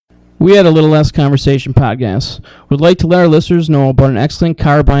We had a Little Less Conversation podcast. Would like to let our listeners know about an excellent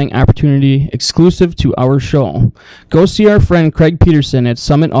car buying opportunity exclusive to our show. Go see our friend Craig Peterson at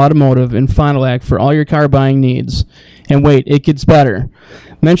Summit Automotive in Fond du Lac for all your car buying needs. And wait, it gets better.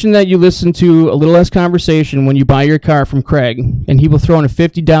 Mention that you listen to A Little Less Conversation when you buy your car from Craig, and he will throw in a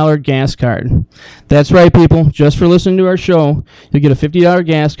 $50 gas card. That's right, people. Just for listening to our show, you'll get a $50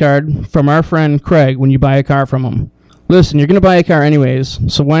 gas card from our friend Craig when you buy a car from him. Listen, you're going to buy a car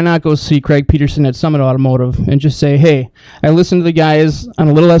anyways, so why not go see Craig Peterson at Summit Automotive and just say, hey, I listened to the guys on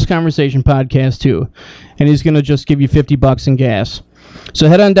A Little Less Conversation podcast too, and he's going to just give you $50 in gas. So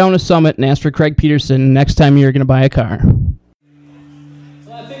head on down to Summit and ask for Craig Peterson next time you're going to buy a car.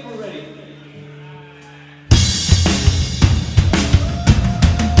 So I think we're ready.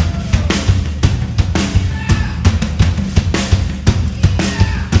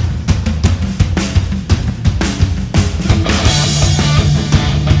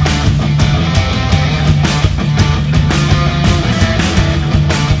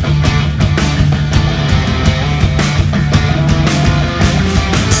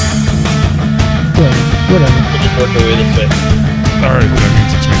 Whatever. We'll just work our way this way. All right, that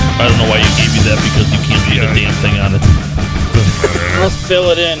means it's me. I don't know why you gave me that because you can't read a damn thing on it. Let's fill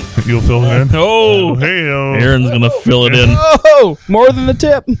it in. You'll fill it in? Oh, Hey-o. Aaron's gonna fill it in. Oh, more than the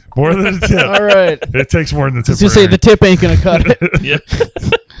tip. More than a tip. All right. It takes more than the tip. Just say the tip ain't going to cut it. Yeah.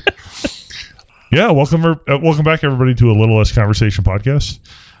 Yeah, welcome back, everybody, to A Little Less Conversation podcast.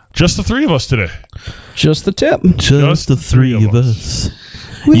 Just the three of us today. Just the tip. Just the three of us.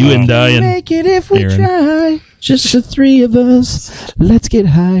 You and I and make it if we Aaron. try. Just the three of us. Let's get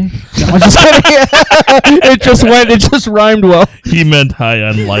high. No, I'm just kidding. It just rhymed well. he meant high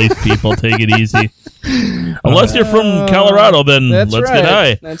on life, people. Take it easy. Unless you're from Colorado, then That's let's right. get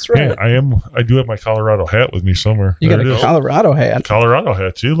high. That's Yeah, right. I do have my Colorado hat with me somewhere. You There got it a is. Colorado hat. Colorado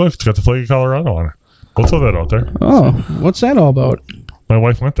hat. See, look, it's got the flag of Colorado on it. We'll throw that out there. Oh, what's that all about? My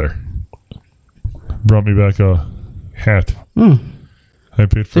wife went there. Brought me back a hat. I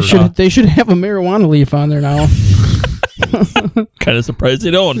paid for They should have a marijuana leaf on there now. Kind of surprised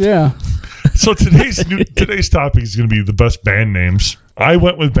they don't. Yeah. So today's topic is going to be the best band names. I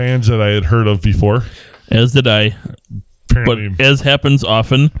went with bands that I had heard of before. As did I. But Apparently, as happens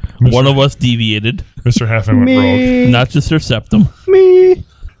often, one of us deviated. Mr. Halfman went rogue. Not just their septum. Me.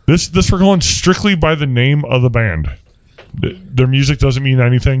 This we're going strictly by the name of the band. Their music doesn't mean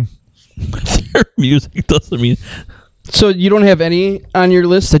anything. Their music doesn't mean... So you don't have any on your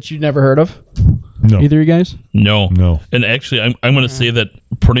list that you've never heard of? No. Either of you guys? No. And actually, I'm going to say that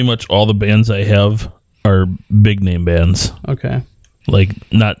pretty much all the bands I have are big name bands. Okay.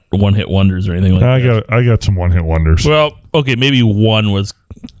 Like, not one-hit wonders or anything like that. I got some one-hit wonders. Well, okay, maybe one was...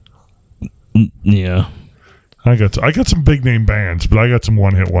 Yeah. I got some big name bands, but I got some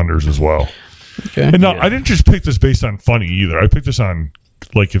one-hit wonders as well. Okay. And no, I didn't just pick this based on funny either. I picked this on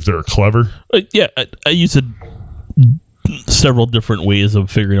like if they're clever. Yeah, I used several different ways of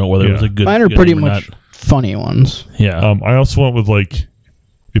figuring out whether it was a good Mine are good pretty name or much not. funny ones. Yeah. I also went with like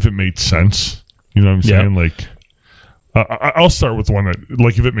if it made sense. You know what I'm Yeah. saying? Like I'll start with one that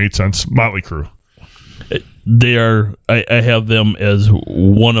like if it made sense. Motley Crue. They are... I have them as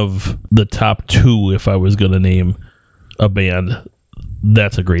one of the top two if I was going to name a band.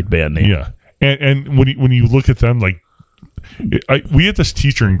 That's a great band name. Yeah, and when you look at them, like we had this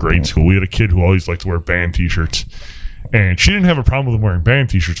teacher in grade school. We had a kid who always liked to wear band T-shirts, and she didn't have a problem with him wearing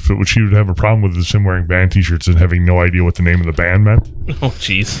band T-shirts. But what she would have a problem with is him wearing band T-shirts and having no idea what the name of the band meant. Oh,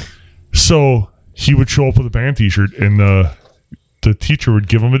 jeez. So he would show up with a band T-shirt, and the teacher would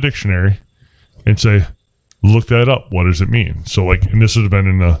give him a dictionary and say, "Look that up. What does it mean?" So like, and this would have been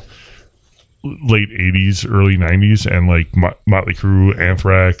in the late 80s, early 90s, and like Motley Crue,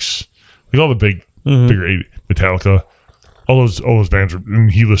 Anthrax, like all the bigger 80s, Metallica, all those bands.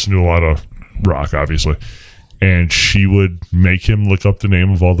 And he listened to a lot of rock, obviously, and she would make him look up the name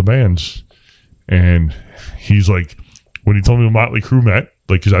of all the bands. And he's like, when he told me what Motley Crue meant,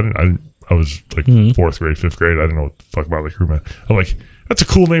 like, because I was like fourth grade, fifth grade, I didn't know what the fuck Motley Crue meant. I'm like, that's a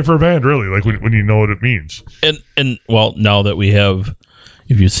cool name for a band, really. Like when you know what it means. And well, now that we have,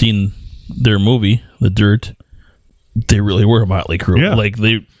 if you've seen their movie, The Dirt, they really were a Motley Crue. Yeah. Like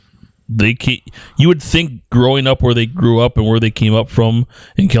you would think growing up where they grew up and where they came up from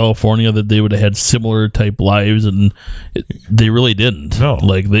in California that they would have had similar type lives, and they really didn't. No.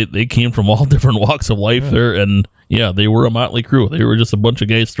 Like they came from all different walks of life there, and yeah, they were a Motley Crue. They were just a bunch of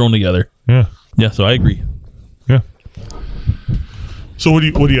guys thrown together. Yeah. Yeah, so I agree. Yeah. So what do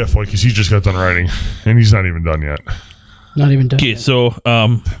you have, Floyd? Because he just got done writing, and he's not even done yet. Not even done. Okay, so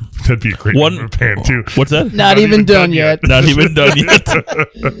That'd be a great One- name for a band, too. what's that? Not even done yet. Not even done yet.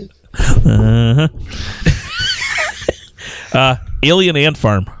 Alien Ant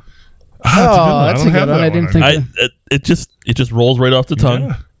Farm. Oh, that's a good one. I didn't think. It just rolls right off the tongue,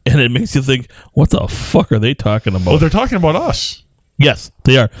 Yeah. and it makes you think, what the fuck are they talking about? Well, they're talking about us. Yes,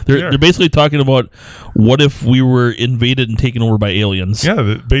 they are. They are. They're basically talking about what if we were invaded and taken over by aliens.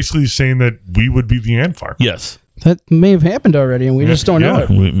 Yeah, basically saying that we would be the ant farm. Yes. That may have happened already, and we just don't know Yeah.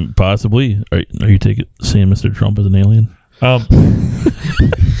 it. Possibly. Are you saying Mr. Trump is an alien?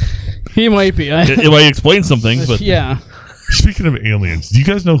 He might be. It might explain some things, but Yeah. Speaking of aliens, do you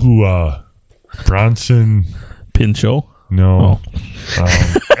guys know who Bronson? Pinchot? No,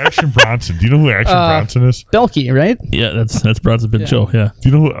 Action Bronson. Do you know who Action Bronson is? Belky, right? Yeah, that's Bronson Pinchot. Yeah. Do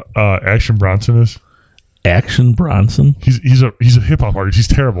you know who Action Bronson is? Action Bronson. He's a hip hop artist. He's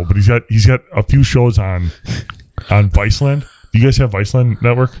terrible, but he's got a few shows on Viceland. Do you guys have Viceland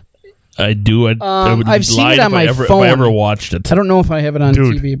Network? I do. I would I've seen lie it on my if phone. I ever watched it. I don't know if I have it on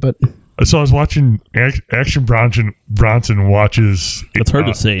Dude. TV, but So I was watching Action Bronson watches. That's hard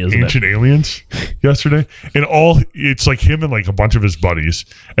to say, isn't it? Ancient Aliens yesterday, and it's like him and like a bunch of his buddies,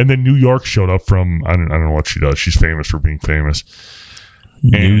 and then New York showed up from I don't know what she does. She's famous for being famous.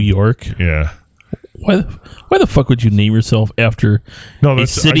 New York. Yeah. Why the fuck would you name yourself after No, a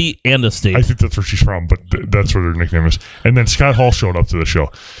that's city and a state? I think that's where she's from, but that's where their nickname is. And then Scott Hall showed up to the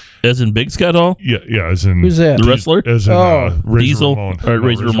show. As in Big Scott Hall, Yeah, as in who's that? the wrestler, As in Razor Diesel, Ramon. or No,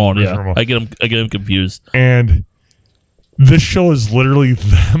 Razor Ramon. Razor Yeah, Ramon. I get him confused. And this show is literally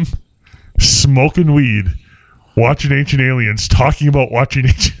them smoking weed, watching Ancient Aliens, talking about watching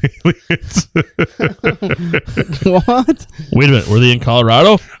Ancient Aliens. What? Wait a minute, were they in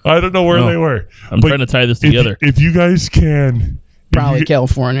Colorado? I don't know where No. they were. I'm But trying to tie this if- together. If you guys can, Probably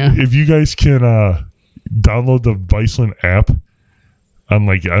California. if you guys can download the Viceland app on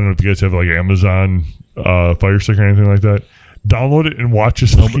I don't know if you guys have like Amazon Fire Stick or anything like that. Download it and watch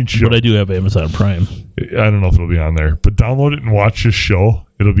this fucking show. But I do have Amazon Prime. I don't know if it'll be on there, but download it and watch this show.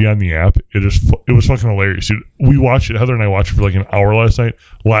 It'll be on the app. It was fucking hilarious. Dude, we watched it. Heather and I watched it for like an hour last night,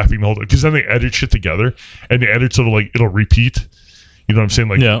 laughing the whole time. Because then they edit shit together, and the edit sort of it'll repeat. You know what I'm saying?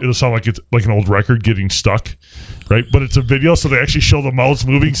 Like Yeah. it'll sound like it's like an old record getting stuck, right? But it's a video, so they actually show the mouths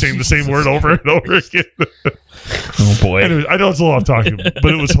moving, saying the same word over and over again. Oh boy. Anyways, I know it's a lot of talking, but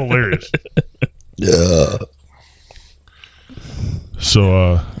it was hilarious. Yeah.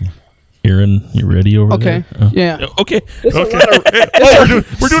 So, Aaron, you ready over Okay. there? Yeah. Okay. It's okay. a lot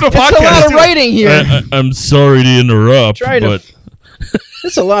of, We're doing a it's podcast. a lot of dude. writing here. I'm sorry to interrupt, Try to- but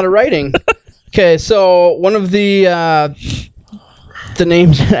It's a lot of writing. Okay, so one of the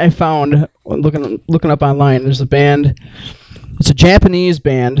names that I found looking up online, there's a band. It's a Japanese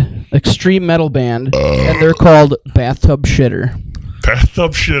band, extreme metal band, and they're called Bathtub Shitter.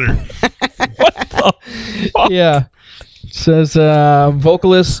 Bathtub shitter. Yeah. It says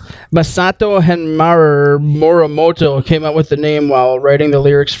vocalist Masato Morimoto came up with the name while writing the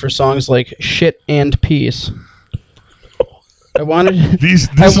lyrics for songs like Shit and Peace. I wanted This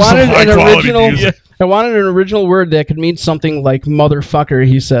I is some wanted high an quality original music. I wanted an original word that could mean something like motherfucker,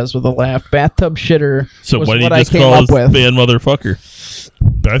 he says with a laugh. Bathtub Shitter so was why do you what I just came call up his with. band motherfucker?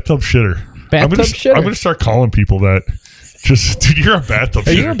 Bathtub shitter. Bathtub shitter. I'm gonna start calling people that. Just, dude, you're a bathtub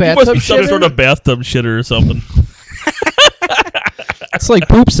Are shitter. you a Must bathtub be some shitter? sort of bathtub shitter or something. It's like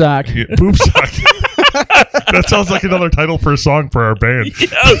poop sock. Yeah, poop sock. That sounds like another title for a song for our band.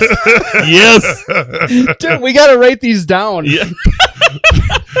 Yes. Dude, we gotta write these down. Yeah.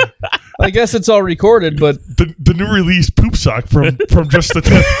 I guess it's all recorded, but The new release, Poop Sock from Just the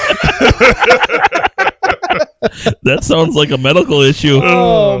Tip. That sounds like a medical issue.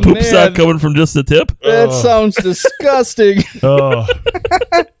 Oh, Poop man. sock coming from just the tip. that sounds disgusting.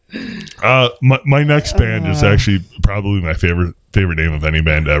 My next band is actually probably my favorite name of any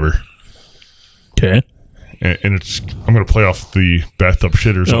band ever, Okay. and it's I'm gonna play off the bathtub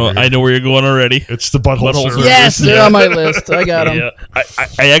shitters. Oh, over here. I know where you're going already. It's the Butthole Butthole Surfers. Surfers. Yes, they're on my list. I got them. Yeah,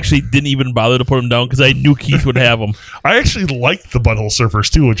 I actually didn't even bother to put them down because I knew Keith would have them. I actually like the Butthole Surfers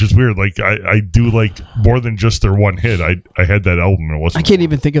too, which is weird. Like I do like more than just their one hit. I had that album and it I wasn't can't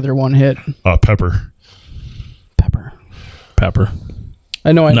even think of their one hit. Pepper. Pepper.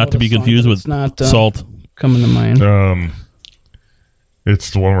 I know. Not to be the song, confused but with it's not salt. coming to mind.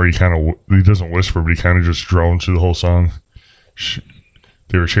 It's the one where he doesn't whisper, but he kind of just drones through the whole song.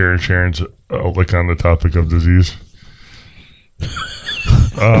 They were sharing Sharon's outlook on the topic of disease.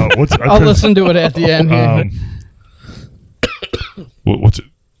 I'll listen to it at the end. Here. What's it?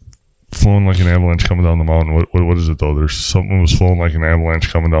 Flowing like an avalanche coming down the mountain. What is it though? There's something was flowing like an avalanche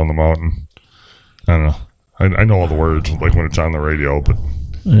coming down the mountain. I don't know. I know all the words like when it's on the radio, but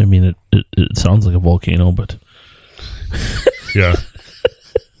I mean, it sounds like a volcano, but yeah.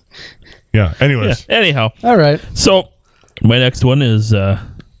 Yeah. Anyways, Yeah. Anyhow, All right. so my next one is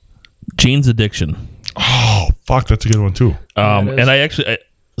Jane's Addiction. oh fuck, that's a good one too. And I actually,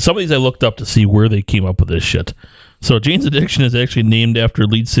 some of these I looked up to see where they came up with this shit. So Jane's Addiction is actually named after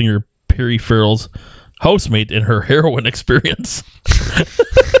lead singer Perry Farrell's housemate in her heroin experience.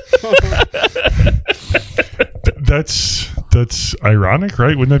 That's ironic,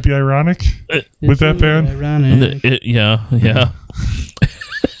 right? Wouldn't that be ironic with that band? Ironic. Yeah.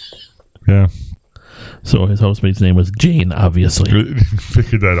 Yeah. So his housemate's name was Jane, obviously.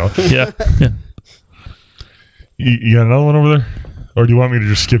 Figured that out. Yeah. You got another one over there? Or do you want me to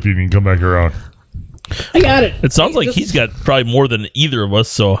just skip you and come back around? I got it. It sounds like he's got probably more than either of us,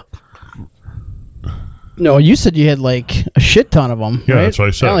 so... No, you said you had like a shit ton of them. Yeah, right? that's what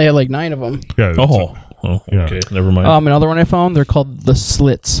I said. I only had like 9 of them. Yeah. Oh, Yeah. okay. Never mind. Another one I found, they're called the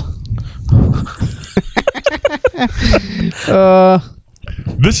Slits.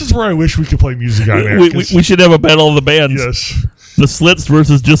 This is where I wish we could play music on air. we should have a battle of the bands. Yes. The Slits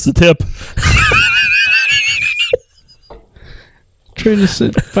versus Just the Tip. Trying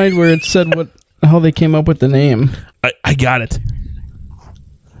to find where it said how they came up with the name. I got it.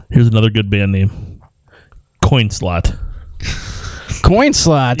 Here's another good band name. Coin Slot. Coin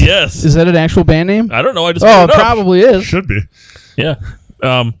Slot. Yes. Is that an actual band name? I don't know. I just Oh, made it it up. probably is. Should be. Yeah.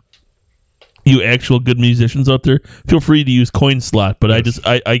 You actual good musicians out there, feel free to use Coin Slot, but I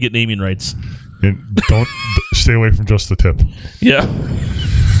get naming rights. And don't stay away from Just the Tip. Yeah.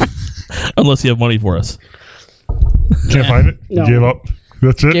 Unless you have money for us. Can't find it? No. You gave up?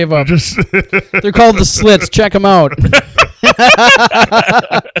 That's it? Gave up. Just They're called the Slits. Check them out.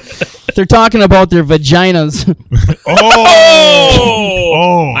 They're talking about their vaginas.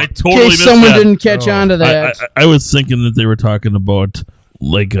 Oh! I In totally case missed someone that. didn't catch on to that. I was thinking that they were talking about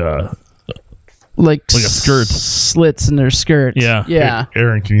like like a skirt. Slits in their skirt. Yeah. Yeah.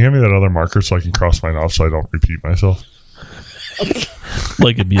 Aaron, can you hand me that other marker so I can cross mine off so I don't repeat myself?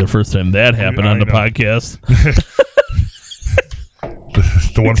 like it'd be the first time that happened I on the know. podcast.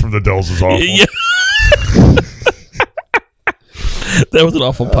 The one from the Dells is awful. Yeah. That was an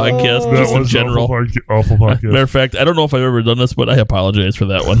awful podcast, That just in was general. awful podcast. Matter of fact, I don't know if I've ever done this, but I apologize for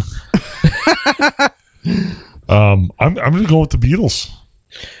that one. I'm going to go with the Beatles.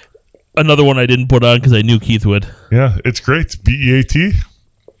 Another one I didn't put on because I knew Keith would. Yeah, it's great. BEAT.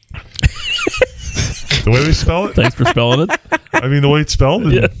 The way they spell it. Thanks for spelling it. I mean, the way it's spelled.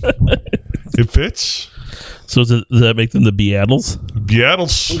 It fits. So does that make them the Beatles?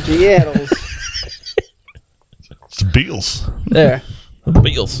 Beatles. Beatles. It's the Beatles. There.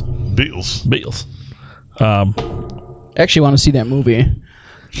 Beatles. Beatles. Actually want to see that movie.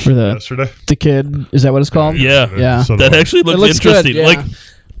 For Yesterday. the kid. Is that what it's called? Yeah. Yeah. So That actually looks, looks good, interesting.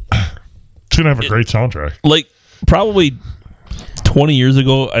 yeah. It's going to have a great soundtrack. Like probably 20 years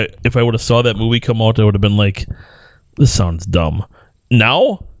ago, if I would have saw that movie come out, I would have been like, this sounds dumb.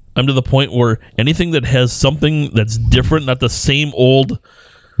 Now, I'm to the point where anything that has something that's different, not the same old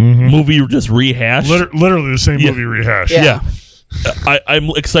movie just rehashed. Literally the same movie rehashed. Yeah. I'm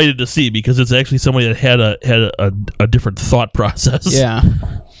excited to see because it's actually somebody that had a different thought process. Yeah.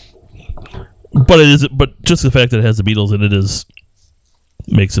 But just the fact that it has the Beatles in it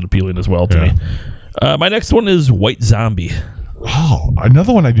makes it appealing as well to me. My next one is White Zombie. Oh,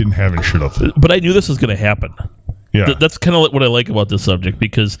 another one I didn't have in shit of. But I knew this was going to happen. Yeah. That's kind of what I like about this subject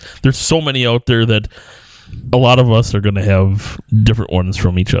because there's so many out there that a lot of us are going to have different ones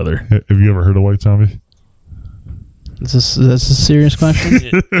from each other. Have you ever heard of White Zombie? Is this a serious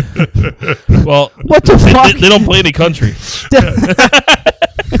question? Well, What the fuck? they don't play any country.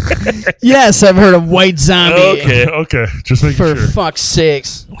 Yes, I've heard of White Zombie. Okay. Just making For sure. fuck's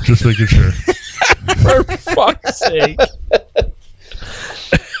sakes. Just making sure. For fuck's sake.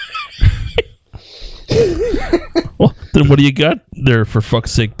 Well, then what do you got there for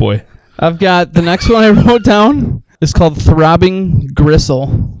fuck's sake, boy? I've got the next one I wrote down. It's called Throbbing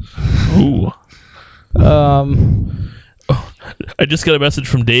Gristle. Ooh. I just got a message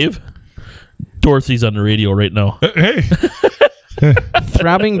from Dave. Dorothy's on the radio right now. Hey.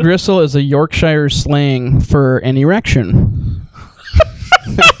 Throbbing Gristle is a Yorkshire slang for an erection.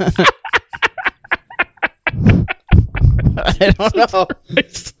 I don't know.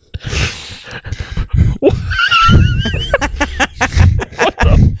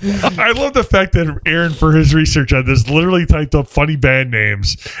 I love the fact that Aaron, for his research on this, literally typed up funny band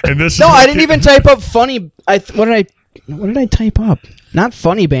names, and this. No, is I didn't even type up funny. What did I type up? Not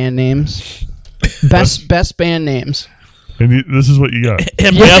funny band names. Best band names. And this is what you got.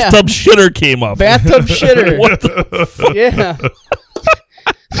 And Yeah. Bathtub Shitter came up. Bathtub Shitter. What the fuck? Yeah.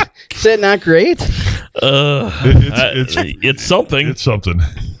 Is that not great? It's It's something. it's something.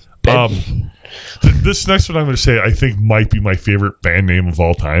 This next one I'm going to say I think might be my favorite band name of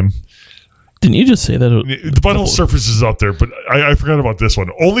all time. Didn't you just say that? The Butthole Surfers is up there, but I forgot about this one.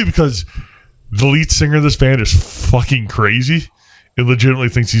 Only because the lead singer of this band is fucking crazy. It legitimately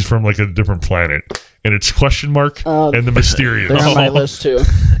thinks he's from like a different planet. And it's question mark and the Mysterians. They're on my list too.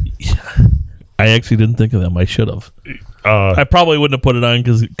 I actually didn't think of them. I should have. I probably wouldn't have put it on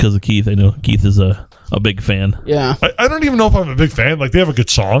because of Keith. I know Keith is a big fan. Yeah. I don't even know if I'm a big fan. Like, they have a good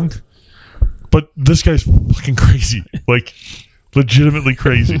song, but this guy's fucking crazy. Like, legitimately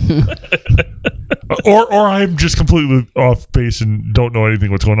crazy. or I'm just completely off base and don't know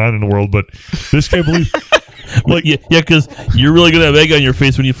anything what's going on in the world, but this guy believes... Like, yeah, because you're really gonna have egg on your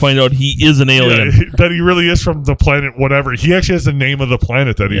face when you find out he is an alien. Yeah, that he really is from the planet whatever. He actually has the name of the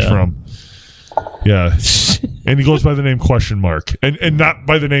planet that he's from. Yeah. And he goes by the name question mark. And not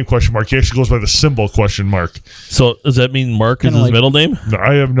by the name question mark. He actually goes by the symbol question mark. So does that mean Mark is Kinda his like- middle name? No,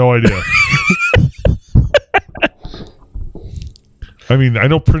 I have no idea. I mean, I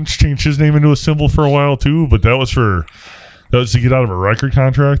know Prince changed his name into a symbol for a while too, but that was to get out of a record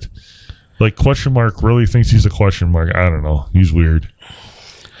contract. Like, question mark really thinks he's a question mark. I don't know. He's weird.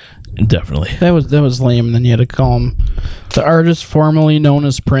 Definitely. That was lame. And then you had to call him the artist formerly known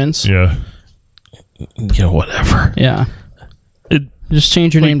as Prince. Yeah. You know, whatever. Yeah. Just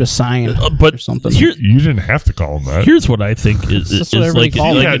change your name to Sign But or something. You didn't have to call him that. Here's what I think is That's what everybody like,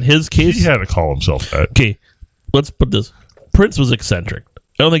 calls like him. in his case. He had to call himself that. Okay, let's put this. Prince was eccentric.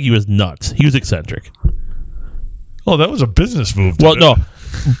 I don't think he was nuts. He was eccentric. Oh, that was a business move. Well, no,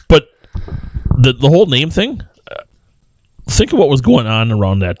 but the whole name thing. Think of what was going on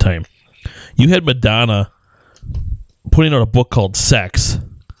around that time. You had Madonna putting out a book called Sex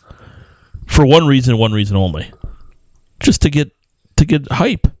for one reason only, just to get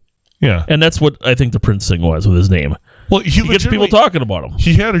hype. Yeah. And that's what I think the Prince thing was with his name. Well, he He gets people talking about him.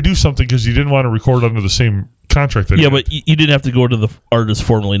 He had to do something because he didn't want to record under the same contract that Yeah, he had. but you didn't have to go to the artist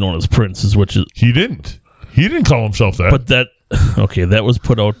formerly known as Prince, which is. He didn't. He didn't call himself that. But that was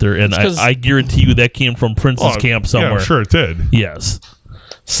put out there, and 'cause- I guarantee you that came from Prince's camp somewhere. Yeah, I'm sure it did. Yes.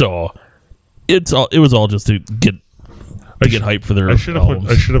 So it was all just to get hype for their I should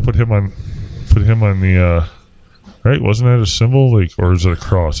albums. have put him on the right. Wasn't that a symbol? Like, or is it a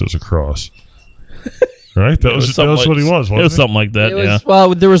cross? It was a cross. Right. That was something what he was. Wasn't It was something like that. It was, Yeah.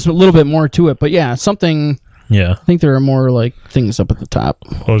 Well, there was a little bit more to it, but yeah, something. Yeah. I think there are more like things up at the top.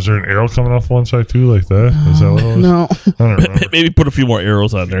 Oh, is there an arrow coming off one side too, like that? Is that what it was? No, I don't remember. Maybe put a few more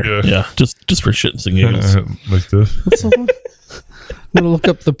arrows on there. Yeah. Yeah. Just for shits and giggles. Like this. I'm gonna look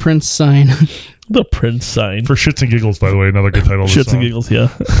up the Prince sign. The Prince sign. For shits and giggles, by the way, another good title. Of the Shits and song. giggles. Yeah.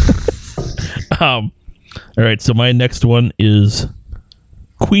 All right. So my next one is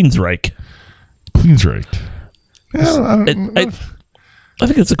Queensryche. Queensryche. Yeah, I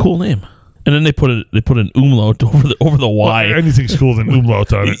think it's a cool name. And then they put an umlaut over the Y. Anything's cooler than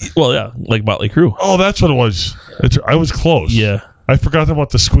umlaut on it. Well, yeah, like Motley Crue. Oh, that's what it was. I was close. Yeah, I forgot about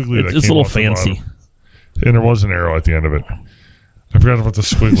the squiggly. That it's a came little off the fancy. bottom. And there was an arrow at the end of it. I forgot about the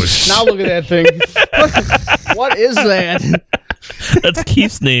squiggly. Now look at that thing. What is that? That's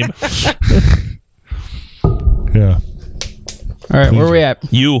Keith's name. Yeah. All right, where are we at?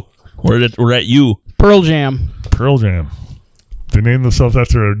 You. We're at you. Pearl Jam. Pearl Jam. They named themselves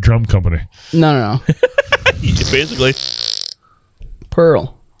after a drum company. No. Basically.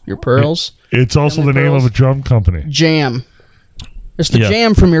 Pearl. Your pearls. It's also the Family name of Pearls? a drum company. Jam. It's the Yeah.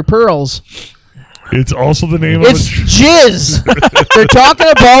 jam from your pearls. It's also the name It's of a... jizz. They're talking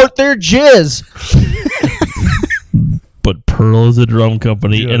about their jizz. But Pearl is a drum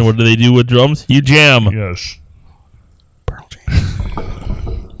company, Yes. and what do they do with drums? You jam. Yes. Pearl Jam.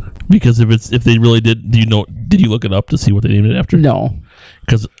 Because if they really did, did you look it up to see what they named it after? No.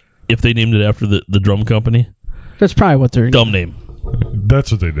 Because if they named it after the drum company, That's probably what they're... dumb name.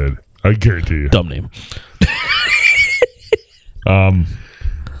 That's what they did. I guarantee you. Dumb name. The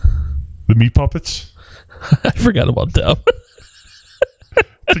Meat Puppets. I forgot about them.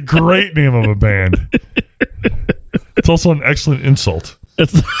 It's a great name of a band. It's also an excellent insult.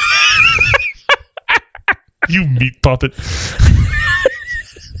 It's You meat puppet.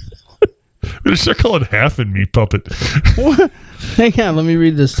 I'm going to start calling half in Meat Puppet. Hang on, let me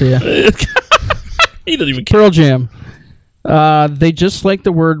read this to you. he doesn't even care. Pearl Jam. They just like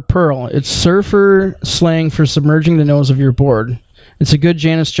the word pearl. It's surfer slang for submerging the nose of your board. It's a good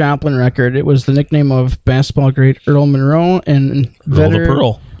Janis Joplin record. It was the nickname of basketball great Earl Monroe, and Roll the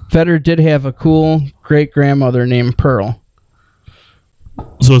Pearl. Vedder did have a cool great-grandmother named Pearl.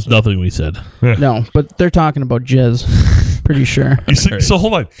 So it's nothing we said. No, but they're talking about jizz. Pretty sure. So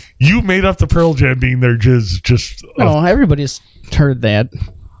hold on. You made up the Pearl Jam being their jizz just... No, everybody's heard that.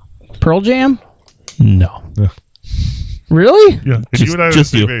 Pearl Jam? No. Really? Yeah, and Just- you and I are the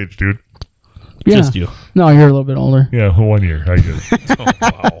just same you. age, dude. Yeah. Just you. No, you're a little bit older. Yeah, 1 year. I get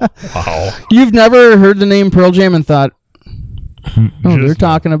it. Wow. You've never heard the name Pearl Jam and thought, oh, they're Just-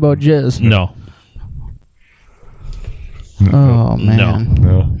 talking about jizz. No. Oh, man.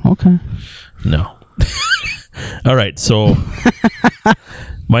 No. Okay. No. All right. So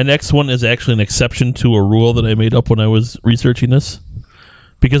my next one is actually an exception to a rule that I made up when I was researching this,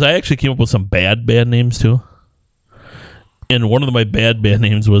 because I actually came up with some bad band names too. And one of my bad band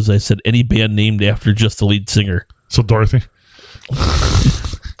names was, I said, any band named after just the lead singer. So Dorothy?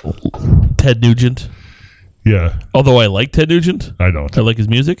 Ted Nugent. Yeah, Although I like Ted Nugent, I don't. I like his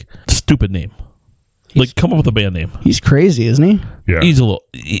music. Stupid name. Like, come up with a band name. He's crazy, isn't he? Yeah. He's a little.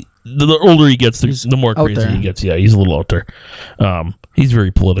 The older he gets, the more out crazy there. he gets. Yeah, he's a little out there. He's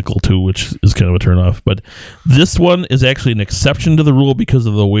very political too, which is kind of a turnoff. But this one is actually an exception to the rule because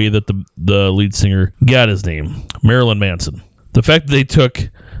of the way that the lead singer got his name, Marilyn Manson. The fact that they took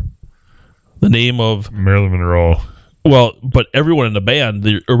the name of Marilyn Monroe. but everyone in the band,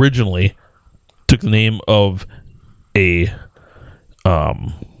 they originally took the name of a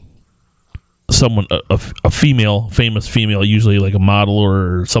someone, a female, famous female, usually like a model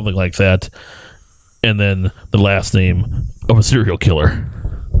or something like that, and then the last name of a serial killer,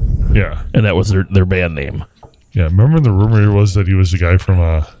 Yeah. and that was their band name. Yeah. Remember the rumor was that he was the guy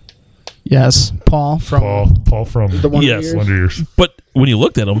from Yes. Paul from Paul from the Wonder Yes. Years. Wonder Years. But when you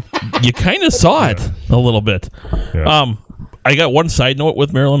looked at him, you kind of saw it a little bit. Yeah. I got one side note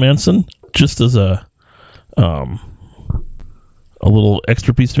with Marilyn Manson, just as a little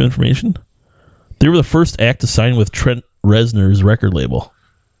extra piece of information. They were the first act to sign with Trent Reznor's record label.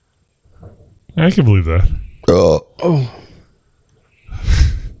 I can believe that.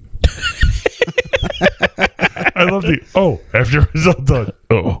 I love the after it's all done.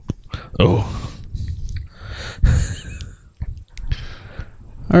 Oh.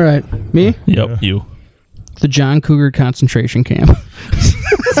 All right. Me? Yep, you. The John Cougar concentration camp.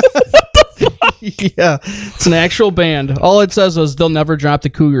 Yeah. It's an actual band. All it says is they'll never drop the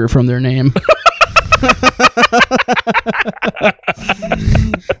Cougar from their name.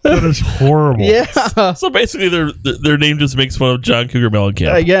 That is horrible. Yeah. So basically, their name just makes fun of John Cougar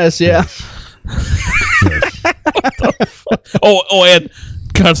Mellencamp. I guess, yeah. And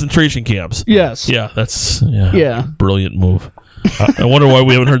concentration camps. Yes. Yeah, that's Yeah. brilliant move. I wonder why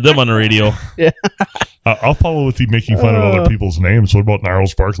we haven't heard them on the radio. I'll follow with the making fun of other people's names. What about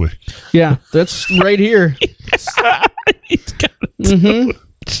Gnarls Barkley? Yeah. That's right here. He's got it.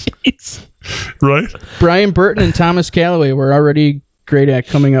 Jeez. Right? Brian Burton and Thomas Calloway were already great at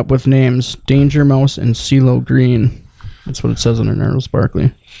coming up with names. Danger Mouse and CeeLo Green. That's what it says under Gnarls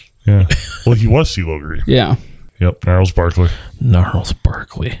Barkley. Yeah. Well, he was CeeLo Green. Yeah. Yep. Gnarls Barkley. Gnarls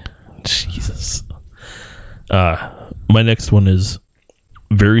Barkley. Jesus. My next one is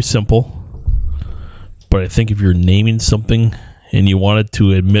very simple, but I think if you're naming something and you wanted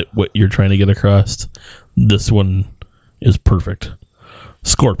to admit what you're trying to get across, this one is perfect.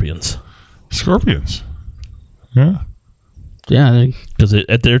 Scorpions. Scorpions. Yeah. Yeah. Because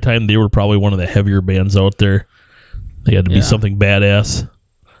at their time, they were probably one of the heavier bands out there. They had to be Yeah. something badass.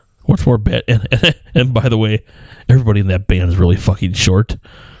 What's more bad? And by the way, everybody in that band is really fucking short.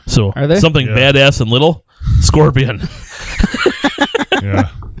 So Are they? something Yeah. badass and little, Scorpion. Yeah.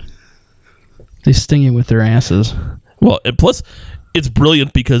 They sting you with their asses. Well, and plus, it's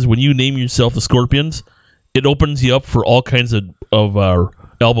brilliant because when you name yourself the Scorpions, it opens you up for all kinds of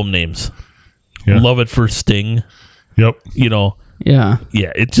album names. Yeah. Love It for Sting. Yep. Yeah.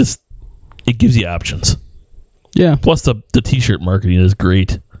 Yeah, it gives you options. Yeah. Plus, the t-shirt marketing is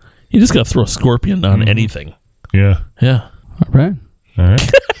great. You just got to throw a Scorpion on anything. Yeah. Yeah. All right. All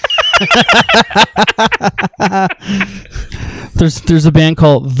right. There's a band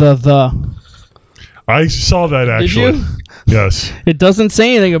called The. I saw that actually. Did you? Yes. It doesn't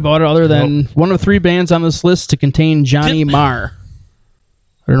say anything about it other than one of 3 bands on this list to contain Johnny Marr.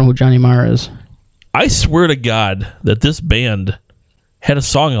 I don't know who Johnny Marr is. I swear to God that this band had a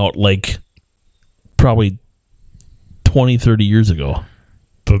song out like probably 20, 30 years ago.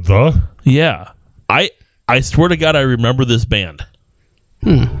 The? Yeah. I swear to God I remember this band.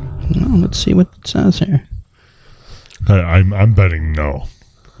 Well, let's see what it says here. I'm betting no.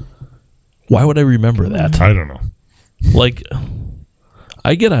 Why would I remember that? I don't know. Like,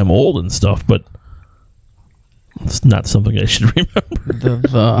 I get I'm old and stuff, but it's not something I should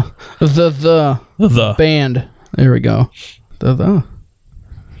remember. The band. There we go. The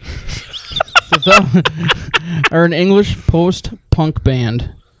are an English post-punk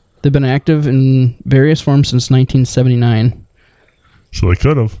band. They've been active in various forms since 1979. So they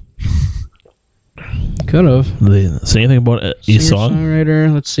could have. Could have. Do they say anything about a song?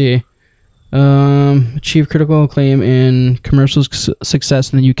 Songwriter. Let's see. Achieved critical acclaim and commercial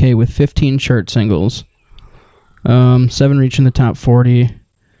success in the UK with 15 chart singles. 7 reaching the top 40.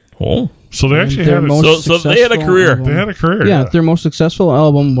 Oh. So they actually Their had most So they had a successful career. album- they had a career. Yeah, their most successful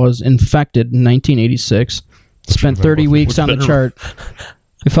album was Infected in 1986. Spent 30 weeks on the better? chart.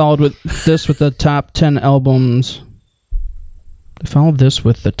 They followed with the top 10 albums. They followed this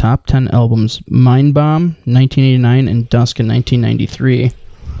with the top 10 albums: Mind Bomb 1989 and Dusk in 1993.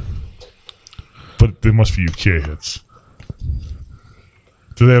 But they must be UK hits.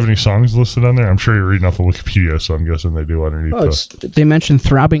 Do they have any songs listed on there? I'm sure you're reading off of Wikipedia, so I'm guessing they do underneath. Oh, they mentioned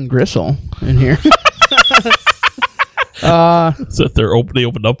Throbbing Gristle in here. So they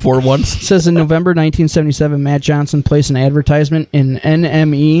opened up for once. It says in November 1977, Matt Johnson placed an advertisement in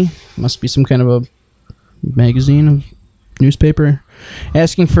NME, must be some kind of a magazine, of newspaper,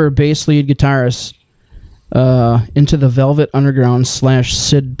 asking for a bass lead guitarist into the Velvet Underground /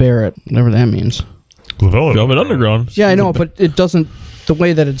 Sid Barrett, whatever that means. Velvet Underground. Yeah, I know, but it doesn't. The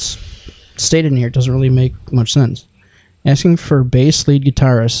way that it's stated in here doesn't really make much sense. Asking for a bass lead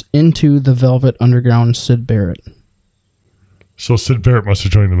guitarist into the Velvet Underground / Sid Barrett. So Sid Barrett must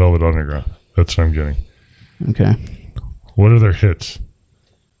have joined the Velvet Underground. That's what I'm getting. Okay. What are their hits?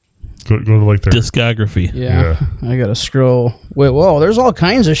 Go to like their Discography. Yeah, I gotta scroll. Wait, whoa, there's all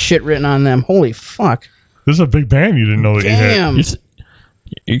kinds of shit written on them. Holy fuck. This is a big band you didn't know that you had. Damn.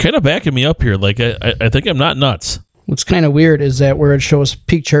 You're kind of backing me up here. Like I think I'm not nuts. What's kind of weird is that where it shows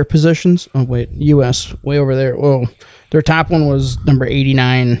peak chart positions. Oh, wait, U.S. way over there. Whoa. Their top one was number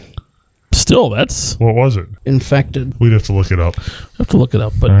 89, Still, that's What was it? Infected. We'd have to look it up. I have to look it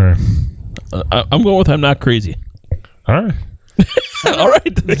up. But All right. I'm going with I'm not crazy. All right. All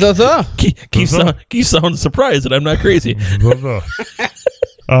right. The. Keep sounding surprised that I'm not crazy.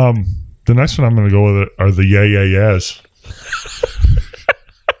 The next one I'm going to go with are the Yeah Yeah Yeahs.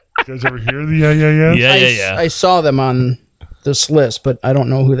 You guys ever hear the Yeah Yeah Yeahs? Yeah. I saw them on this list, but I don't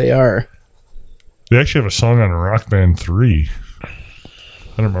know who they are. They actually have a song on Rock Band 3. I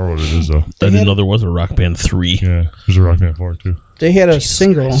don't remember what it is, though. I didn't know there was a Rock Band 3. Yeah, there's a Rock Band 4, too. They had a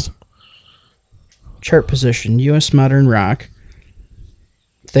single Christ. chart position, U.S. Modern Rock,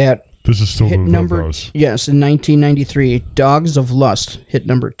 that This is still hit the number, Those. yes, in 1993. Dogs of Lust hit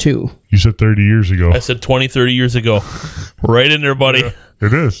number 2. You said 30 years ago. I said 20, 30 years ago. Right in there, buddy.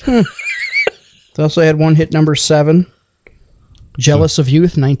 It is. They also had one hit number 7. Jealous of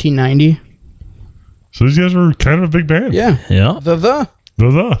Youth, 1990. So these guys were kind of a big band. Yeah. Yeah. The.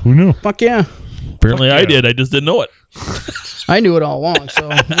 Who knew? Fuck yeah. Apparently Fuck I yeah. did. I just didn't know it. I knew it all along, so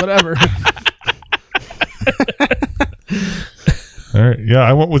whatever. All right. Yeah,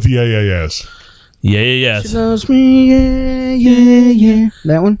 I went with the Yeah Yeah Yeahs. Yeah. She Yes. loves me, yeah, yeah, yeah.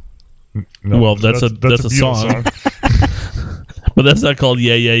 That one? No, Well, that's a Beatles song. But that's not called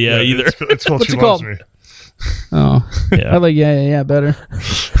Yeah either. It's called What's She it Loves called? Me. Oh. I Yeah. like yeah better.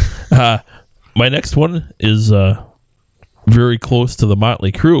 My next one is very close to the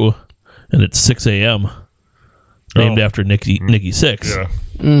Motley Crue, and it's 6 a.m. Named Oh. after Nikki Six,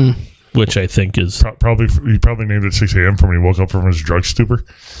 Yeah. which I think is He probably named it 6 a.m. from when he woke up from his drug stupor.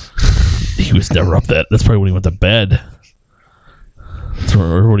 he was never up that. That's probably when he went to bed.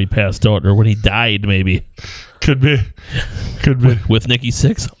 Or when he passed out, or when he died, maybe. Could be. With Nikki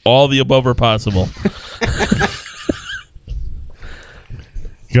Six, all the above are possible.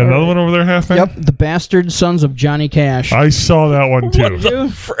 You got another one over there, Half Man? Yep, The Bastard Sons of Johnny Cash. I saw that one too. What the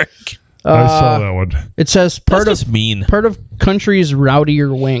frick? I saw that one. It says Part of mean. part of country's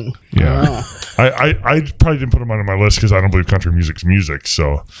rowdier wing. Yeah. I probably didn't put him on my list because I don't believe country music's music.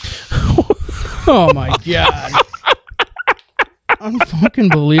 So Oh my god.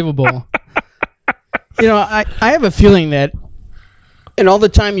 Unfucking believable. You know, I have a feeling that in all the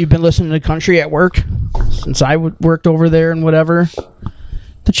time you've been listening to country at work, since I worked over there and whatever,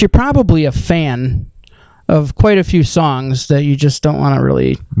 that you're probably a fan of quite a few songs that you just don't want to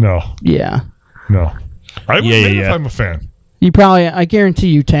really, no. yeah. I would admit if yeah. I'm a fan. You probably, I guarantee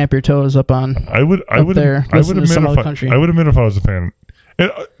you tap your toes up on. I would there, I would listen to some admit other if country. I would admit if I was a fan.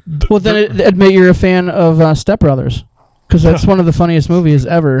 And, Well, then admit you're a fan of Step Brothers, because that's one of the funniest movies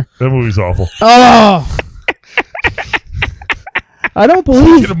ever. that movie's awful. Oh, I don't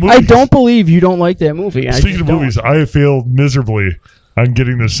Speaking of movies- believe you don't like that movie. I Speaking just of don't. movies, I failed miserably on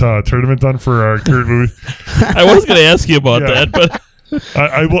getting this tournament done for our current movie. I was going to ask you about Yeah. that, but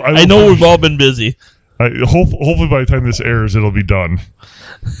I will. I know we've all been busy. Hopefully, by the time this airs, it'll be done.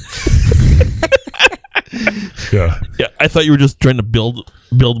 Yeah. Yeah, I thought you were just trying to build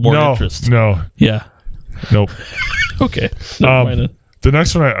more interest. No. Yeah. Nope. Okay. Never mind it. The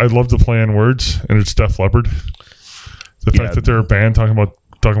next one, I love the play on words, and it's Def Leppard. The fact that they're a band talking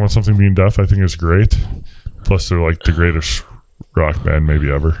about something being deaf, I think is great. Plus, they're like the greatest rock band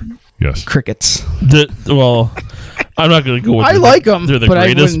maybe ever. Yes. Crickets. Well, I'm not going to go with I like them. They're the but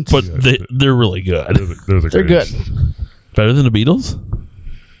greatest, but they're really good. They're the they're good. greatest. Better than the Beatles?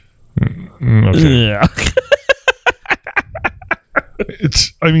 Okay. Yeah.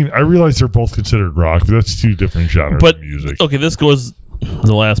 I realize they're both considered rock, but that's two different genres But of music. okay, this goes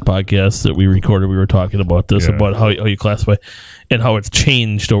the last podcast that we recorded. We were talking about this, Yeah. about how you classify and how it's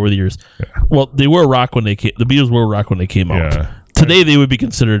changed over the years. Yeah. Well, they were rock when they came. The Beatles were rock when they came out. Yeah. Today they would be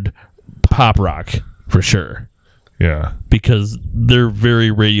considered pop rock for sure. Yeah. Because they're very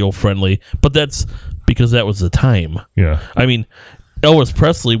radio friendly, but that's because that was the time. Yeah. I mean, Elvis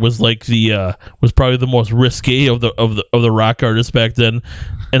Presley was like was probably the most risque of the rock artists back then,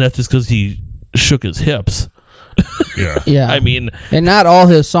 and that's just because he shook his hips. Yeah. Yeah. I mean, and not all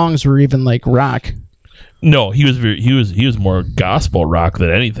his songs were even like rock. no, he was more gospel rock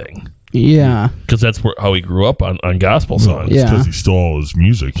than anything, Yeah. because that's how he grew up on gospel songs. It's Yeah. because he stole all his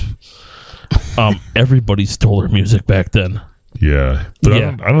music. Everybody stole their music back then. Yeah. But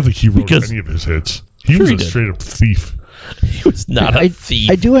Yeah. I don't think he wrote Because- any of his hits. He Sure was he a did. straight up thief. He was not a thief.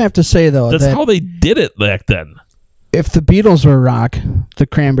 I do have to say though That's that how they did it back then. if the Beatles were rock, the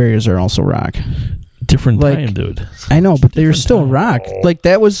Cranberries are also rock. Different Like- time, dude. I know, but they're still rock. Like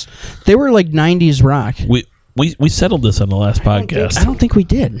they were like 90s rock. We settled this on the last podcast. I don't think we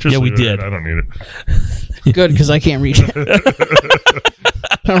did. Just Yeah, we leave it at did. that. I don't need it. Good, because I can't reach it.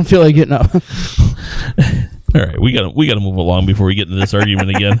 I don't feel like getting up. All right, we gotta move along before we get into this argument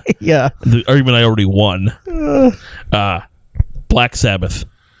again. Yeah. The argument I already won. Black Sabbath.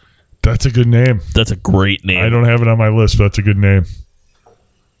 That's a good name. That's a great name. I don't have it on my list, but that's a good name.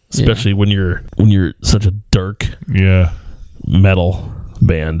 Especially when you're such a dark Yeah. metal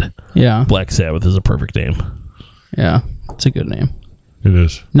band. Yeah. Black Sabbath is a perfect name. Yeah. It's a good name. It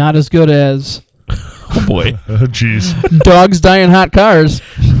is. Not as good as Oh boy. Jeez. Dogs Die in Hot Cars.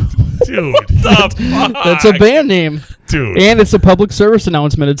 Dude. That's a band name. Dude. And it's a public service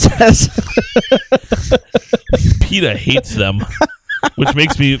announcement, it says. PETA hates them, which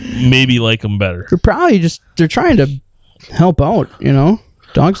makes me maybe like them better. They're probably they're trying to help out, you know?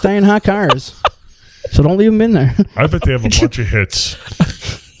 Dogs Die in Hot Cars. So don't leave them in there. I bet they have a bunch of hits.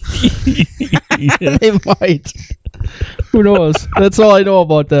 They might. Who knows? That's all I know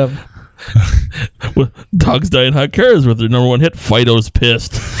about them. Well, Dogs Die in Hot Cars with their number one hit, Fido's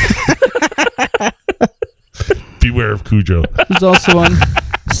Pissed. Beware of Cujo. There's also one.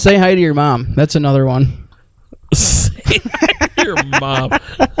 Say Hi to Your Mom. That's another one. Say hi to your mom.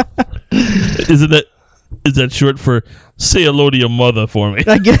 Is that short for say hello to your mother for me?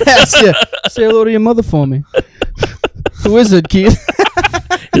 I guess. Yeah. Say hello to your mother for me. Who is it, Keith?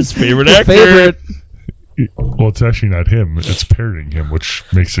 His favorite actor. Favorite. Well, it's actually not him. It's parroting him, which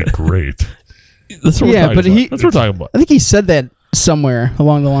makes it great. That's what we're Yeah, talking but about. he- That's what we're talking about. I think he said that somewhere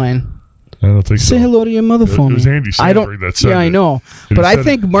along the line. I don't think Say so. hello to your mother for me. It was Andy I don't. Samberg that said Yeah, I it. know. And But he I said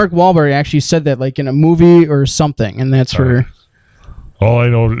think Mark Wahlberg actually said that like in a movie or something, and that's where. All I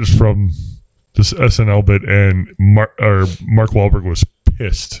know is from this SNL bit, and Mark Wahlberg was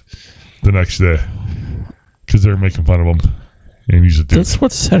pissed the next day because they were making fun of him, and he's a dude. That's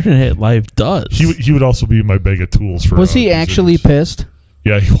what Saturday Night Live does. He would also be in my bag of tools for. Was he these actually idiots. pissed?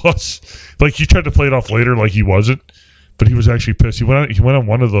 Yeah, he was. Like he tried to play it off later, like he wasn't, but he was actually pissed. He went on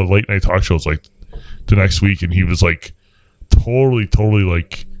one of the late night talk shows like the next week, and he was like totally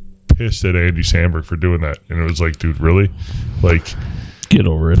like pissed at Andy Samberg for doing that, and it was like, dude, really? Like, Get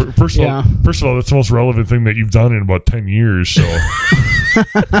over it. first of all, that's the most relevant thing that you've done in about 10 years. So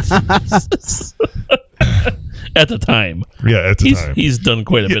At the time. yeah, at the time, He's done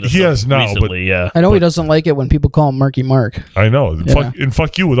quite a bit of he stuff has now, but- recently, yeah. I know he doesn't like it when people call him Marky Mark. I know. Yeah.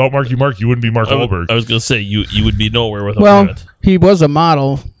 Fuck you. Without Marky Mark, you wouldn't be Mark Wahlberg. I was going to say, you would be nowhere without Well, that. he was a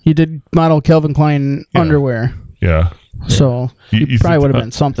model. He did model Calvin Klein underwear, Yeah. so You he think- probably would have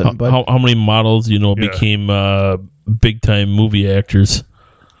been something. But How many models, Yeah. became big-time movie actors?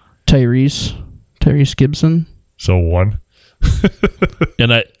 Tyrese Gibson, So one.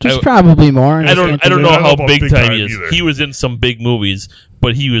 And there's probably more. I don't know I don't how know about big big time time he is. either. He was in some big movies,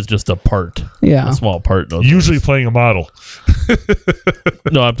 but he was just a part, Yeah. a small part. Of Usually playing a model.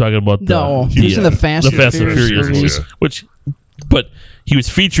 no, I'm talking about No, he was in the Fast and Furious series. movies, Yeah. but he was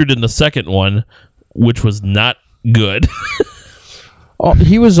featured in the second one, which was not good. Oh,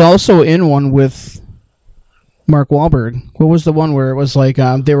 he was also in one with Mark Wahlberg. What was the one where it was like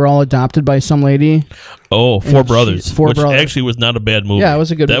they were all adopted by some lady? Four And Brothers, Four which Brothers. actually was not a bad movie. Yeah, it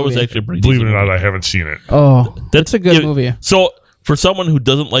was a good That movie. was actually a pretty Believe it decent or not, movie. I haven't seen it. Oh, that's a good movie. So for someone who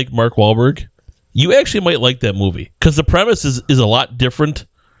doesn't like Mark Wahlberg, you actually might like that movie because the premise is a lot different.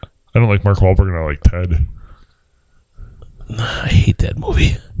 I don't like Mark Wahlberg and I like Ted. I hate that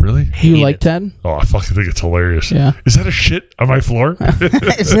movie. Really? You Hate like it. Ted? Oh, I fucking think it's hilarious. Yeah. Is that a shit on my floor?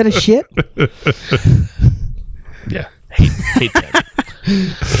 Is that a shit? Yeah, hate that.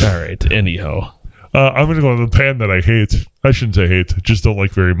 All right. Anyhow, I'm going to go with the band that I hate. I shouldn't say hate. Just don't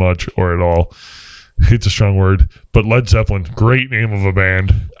like very much or at all. Hate's a strong word. But Led Zeppelin, great name of a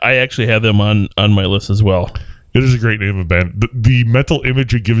band. I actually have them on my list as well. It is a great name of a band. The mental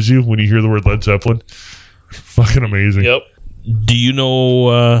image it gives you when you hear the word Led Zeppelin, fucking amazing. Yep. Do you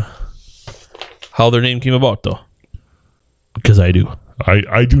know how their name came about, though? Because I do.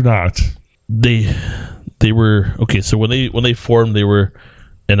 I do not. They were okay. So when they formed, they were,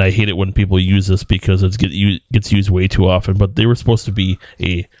 and I hate it when people use this because it gets used way too often. But they were supposed to be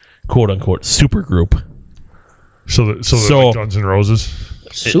a quote unquote super group. So they're like Guns N' Roses.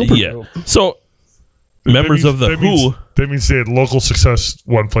 Super yeah. group. So members of the Who. That means they had local success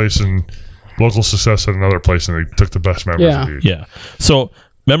one place and local success at another place, and they took the best members Yeah. of each. Yeah. So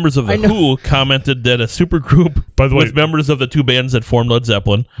members of the Who commented that a super group By the way- with members of the two bands that formed Led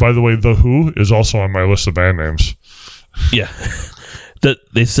Zeppelin. By the way, The Who is also on my list of band names. Yeah. That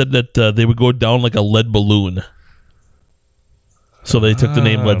they said that they would go down like a lead balloon. So they took the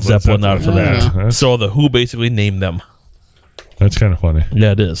name Led Led Zeppelin out for Zeppelin. that. Yeah. So the Who basically named them. That's kind of funny.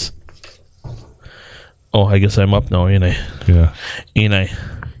 Yeah, it is. Oh, I guess I'm up now, ain't I? Yeah. Ain't I?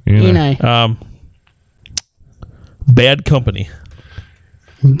 Eni. Bad Company.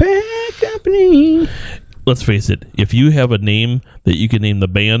 Bad Company. Let's face it. If you have a name that you can name the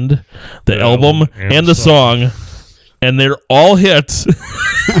band, the album, and the song, and they're all hits,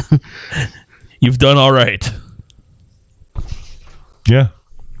 you've done all right. Yeah.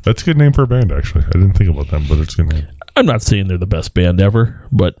 That's a good name for a band, actually. I didn't think about them, but it's a good name. I'm not saying they're the best band ever,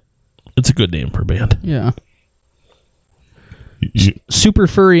 but it's a good name for a band. Yeah. You, Super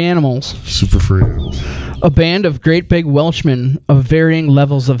Furry Animals. super free. A band of great big Welshmen of varying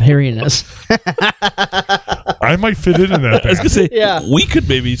levels of hairiness. I might fit in that I was band. gonna say, Yeah. we could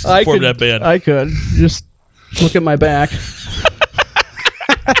maybe form that band. I could. Just look at my back.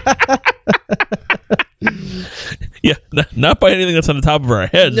 Yeah, not by anything that's on the top of our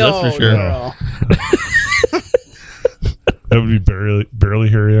heads. That's for sure. No. That would be barely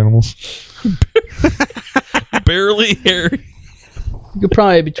hairy animals. Barely hairy. You could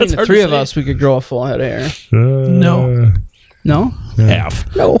probably, between That's the hard three to of say. us, we could grow a full head of hair. No. No?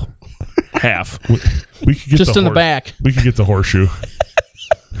 Half. No. Half. We could get Just in the back. We could get the horseshoe,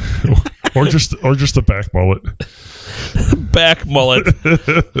 or just the back mullet. Back mullet.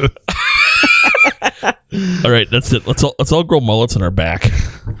 All right, that's it. Let's all grow mullets in our back.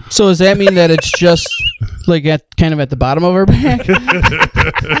 So does that mean that it's just like at the bottom of our back?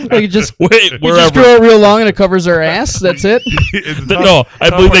 Like it just Wait, we just wherever. grow it real long and it covers our ass? That's it? No, I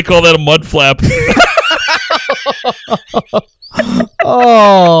believe they call that a mud flap.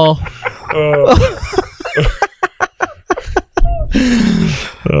 Oh.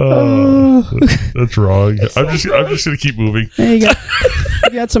 That's wrong. I'm just gonna keep moving. Hey, you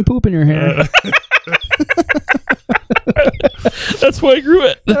got some poop in your hair. That's why I grew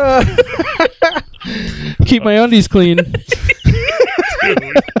it. Keep my undies clean.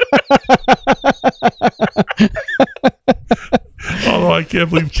 Although I can't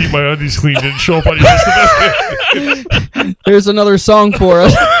believe Keep My Undies Clean didn't show up on your list. There's another song for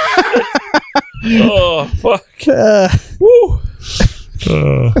us. Oh, fuck. Woo.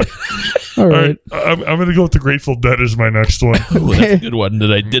 All All right. right, I'm gonna go with the Grateful Dead as my next one. Ooh, that's a good one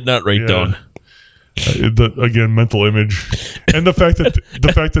that I did not write Yeah. down. Again, mental image, and the fact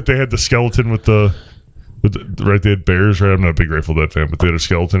that they had the skeleton with the right, they had bears. Right, I'm not a big Grateful Dead fan, but they had a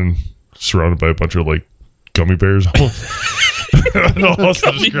skeleton surrounded by a bunch of like gummy bears. I don't know how else to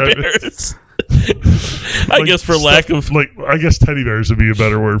Gummy describe it. bears. I Like guess for lack of I guess teddy bears would be a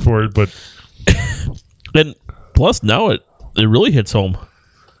better word for it, but and plus now it really hits home.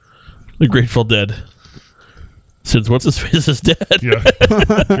 The Grateful Dead. Since what's his face is dead. yeah,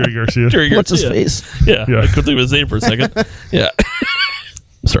 Jerry Garcia. Jerry What's his Garcia. face? Yeah, Yeah. I couldn't think of his name for a second. Yeah.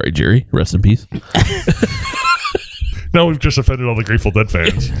 Sorry, Jerry. Rest in peace. Now we've just offended all the Grateful Dead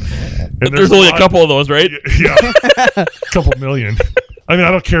fans. And There's only a lot- couple of those, right? Yeah, a couple million. I mean,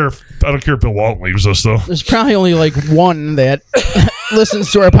 I don't care if Bill Walton leaves us though. There's probably only like one that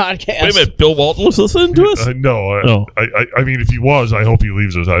listens to our podcast. Wait a minute. Bill Walton was listening to us? No, Oh. I mean, if he was, I hope he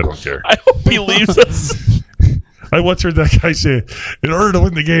leaves us. I don't care. I hope he leaves us. I once heard that guy say, "In order to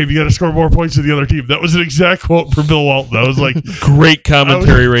win the game, you got to score more points than the other team." That was an exact quote from Bill Walton. I was like, Great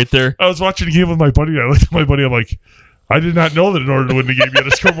commentary right there. I was watching a game with my buddy. And I looked at my buddy. I'm like, I did not know that in order to win the game, you had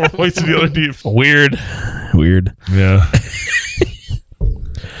to score more points than the other team. Weird. Yeah.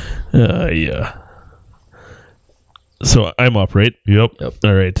 Yeah. So I'm up, right? Yep.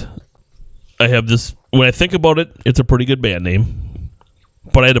 All right. I have this. When I think about it, it's a pretty good band name.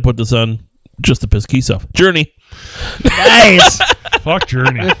 But I had to put this on just to piss Keith off. Journey. Nice. Fuck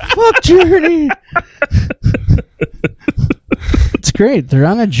Journey. Fuck Journey. It's great. They're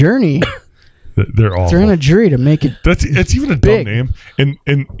on a journey. They're awful. They're on a jury to make it. It's even a big. dumb name. And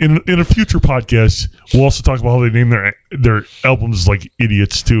in a future podcast, we'll also talk about how they name their albums like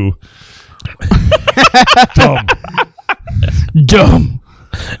idiots too. Dumb.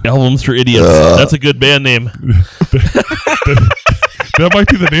 Albums for Idiots. That's a good band name. That might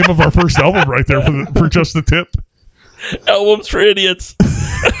be the name of our first album right there for just the tip. Albums for Idiots.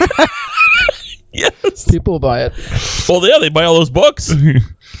 Yes. People buy it. Well, yeah, they buy all those books.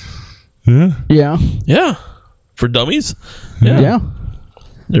 Yeah. Yeah. Yeah. For dummies. Yeah.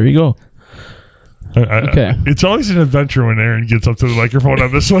 There you go. Okay. It's always an adventure when Aaron gets up to the microphone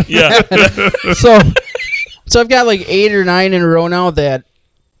on this one. Yeah. So I've got like 8 or 9 in a row now that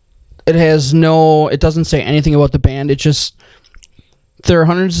it doesn't say anything about the band. It just, there are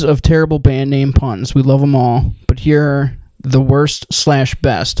hundreds of terrible band name puns. We love them all. But here are the worst /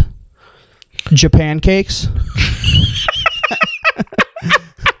 best. Japan Cakes.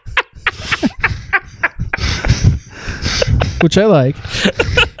 Which I like.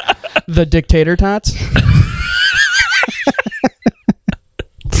 The Dictator Tots.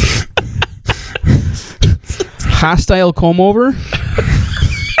 Hostile Comb Over.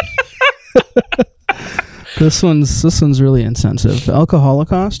 This one's really insensitive.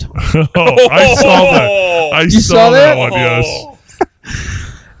 Alcoholocaust. Oh, I saw that. I saw that one, yes.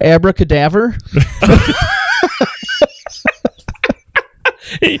 Abracadaver.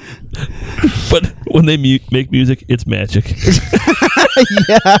 Hey, but when they make music, it's magic.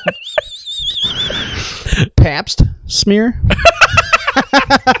 Yeah. Pabst Smear.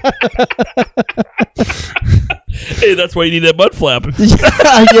 Hey, that's why you need that butt flap.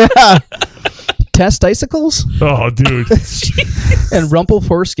 Yeah. Testicles Oh, dude. and Rumple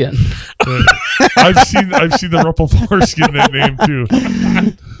Foreskin. I've seen the Ruppel Foreskin that name too.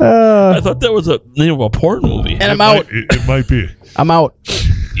 I thought that was a name of a porn movie. And I'm out. It might be. I'm out.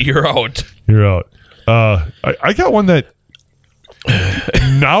 You're out. You're out. I got one that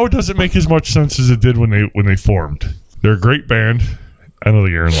now doesn't make as much sense as it did when they formed. They're a great band. I don't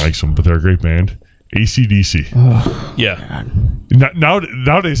think Aaron likes them, but they're a great band. AC/DC. Yeah.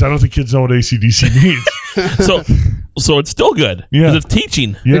 Nowadays, I don't think kids know what AC/DC means. So it's still good. Yeah. Because it's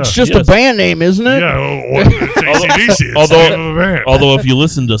teaching. Yeah. It's just a band name, isn't it? Yeah, well, it's AC/DC. It's the name of a band. Although if you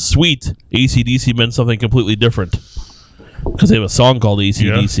listen to Sweet, AC/DC meant something completely different. Because they have a song called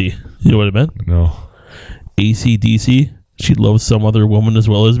AC/DC. You know what it meant? No. AC/DC. She loves some other woman as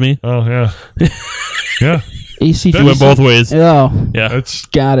well as me. Oh, yeah. Yeah. AC/DC. It went both ways. Oh, Yeah. That's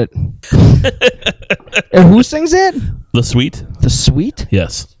got it. And who sings it? The Sweet? The Sweet?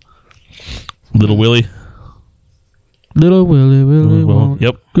 Yes. Little Willie. Little Willie won't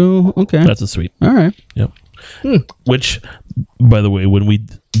Yep. go. Okay. That's a Sweet. All right. Yep. Which, by the way, when we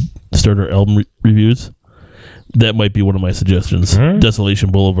start our album reviews, that might be one of my suggestions. All right.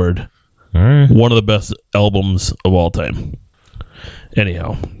 Desolation Boulevard. all right. One of the best albums of all time.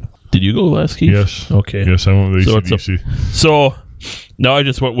 Anyhow. Did you go last, Keith? Yes. Okay. Yes, I went with So it's AC/DC. So now I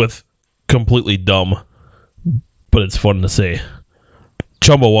just went with completely dumb, but it's fun to say.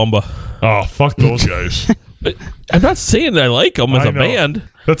 Chumbawamba. Oh, fuck those guys. I'm not saying that I like them as I a know. band,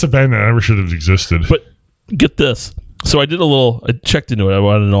 That's a band that never should have existed. but get this. So I checked into it. I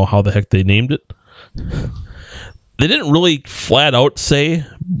wanted to know how the heck they named it. They didn't really flat out say,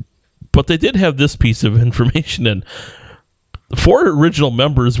 but they did have this piece of information in. The 4 original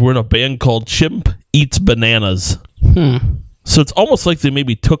members were in a band called Chimp Eats Bananas. So it's almost like they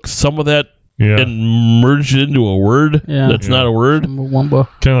maybe took some of that Yeah. and merged it into a word Yeah. that's not a word. Wumba.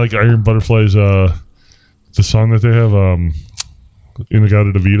 Kind of like Iron Butterflies, the song that they have, In the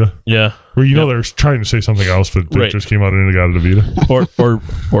God of Vida. Yeah. Where they're trying to say something else, but it Right. just came out in the God of Vida.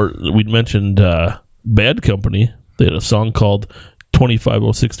 or we mentioned Bad Company. They had a song called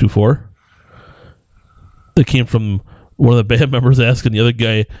 250624 that came from one of the band members asking the other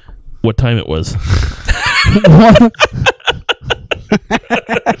guy what time it was.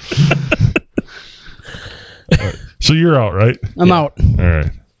 So you're out, right? I'm out. All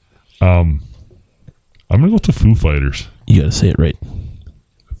right. I'm gonna go to Foo Fighters. You gotta say it right.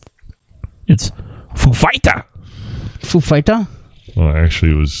 It's Foo Fighter. Foo Fighter? Well,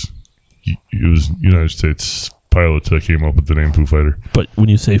 actually, it was United States pilots that came up with the name Foo Fighter. But when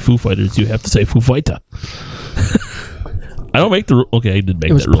you say Foo Fighters, you have to say Foo Fighter. I don't make the. Okay, I did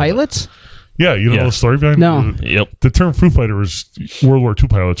make It was that rule. pilots? Yeah, you know Yeah. the story behind No. it? Yep. The term Foo Fighter was World War II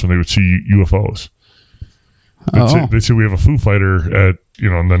pilots when they would see UFOs. They'd say we have a Foo Fighter at,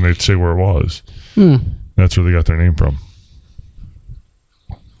 and then they'd say where it was. That's where they got their name from.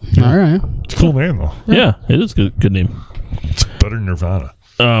 All right. It's a cool name, though. Yeah, it is good name. It's better than Nirvana.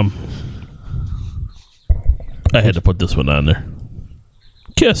 I had to put this one on there.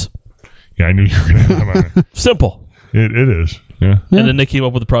 Kiss. Yeah, I knew you were going to have them on there. Simple. It is. Yeah. And then they came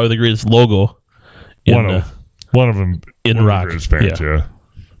up with probably the greatest logo. One of them. in one of the rock, greatest bands, yeah. yeah.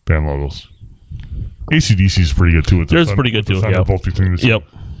 Band logos. AC/DC is pretty good, too. With the Theirs is pretty good, with the too, yeah. Thunderbolt between the two. Yep.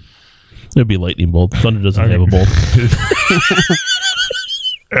 It'd be lightning bolt. Thunder doesn't I have a mean- bolt.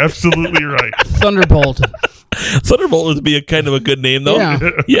 Absolutely right. Thunderbolt. Thunderbolt would be a kind of a good name, though. Yeah.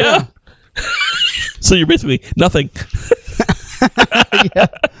 Yeah. So you're basically nothing.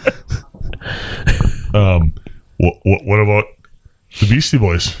 What about the Beastie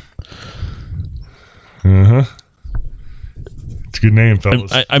Boys? Uh-huh. It's a good name,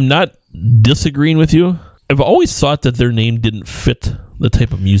 fellas. I'm not disagreeing with you. I've always thought that their name didn't fit the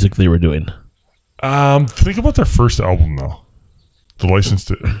type of music they were doing. Think about their first album, though. The License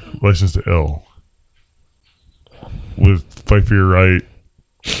to Ill. With Fight for Your Right,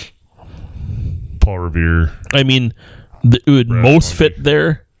 Paul Revere, I mean, it would Brass most Monkey. fit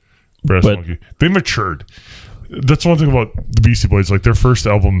there. Brass But- Monkey. They matured. That's one thing about the Beastie Boys. Like, their first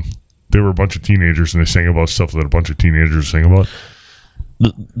album, they were a bunch of teenagers, and they sang about stuff that a bunch of teenagers sing about.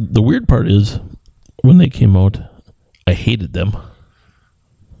 The weird part is, when they came out, I hated them.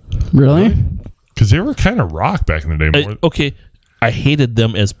 Really? Because they were kind of rock back in the day. More. I hated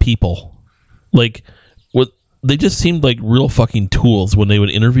them as people. Like, they just seemed like real fucking tools when they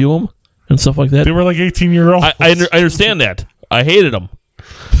would interview them and stuff like that. They were like 18-year-olds. I understand that. I hated them.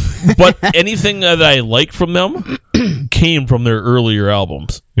 But anything that I liked from them came from their earlier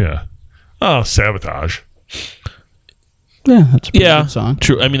albums. Yeah. Oh, Sabotage. Yeah, that's a pretty Yeah, good song.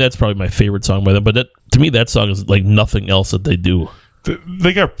 true. I mean, that's probably my favorite song by them. But to me, that song is like nothing else that they do.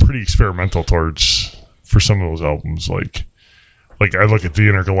 They got pretty experimental for some of those albums. Like I look at The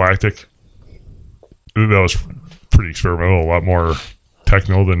Intergalactic. That was pretty experimental. A lot more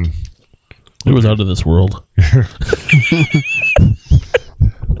techno than. It was out of this world.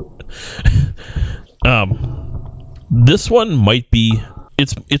 This one might be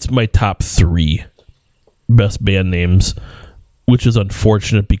it's my top 3 best band names, which is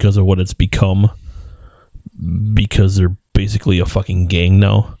unfortunate because of what it's become. Because they're basically a fucking gang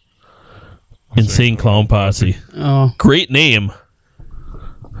now. Insane Clown Posse. Oh, Great name.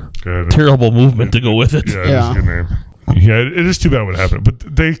 Good. Terrible movement to go with it. Yeah, Yeah. it's a good name. Yeah, it is too bad what happened, but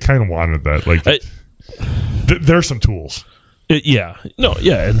they kind of wanted that. Like, there are some tools. Yeah. No,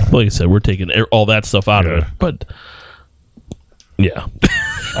 yeah. And like I said, we're taking all that stuff out of Yeah. it. But, yeah.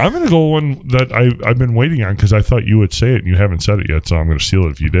 I'm going to go one that I've been waiting on because I thought you would say it and you haven't said it yet, so I'm going to steal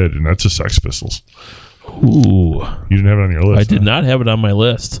it if you did, and that's the Sex Pistols. Ooh. You didn't have it on your list. I did huh? not have it on my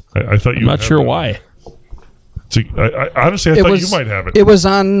list. I thought you I'm not would sure have it. why. Honestly, I thought you might have it. It was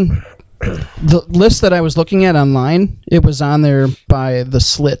on the list that I was looking at online. It was on there by the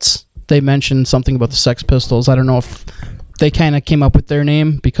Slits. They mentioned something about the Sex Pistols. I don't know if they kind of came up with their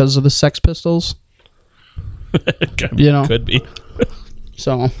name because of the Sex Pistols. Could be.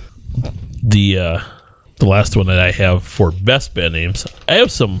 So The last one that I have for best band names, I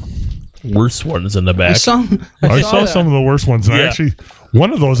have some worse ones in the back. I saw saw some of the worst ones, and Yeah. I actually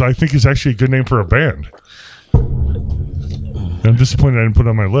one of those I think is actually a good name for a band. I'm disappointed I didn't put it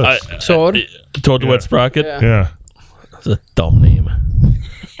on my list. Toad the Wet Sprocket. Yeah. yeah, That's a dumb name.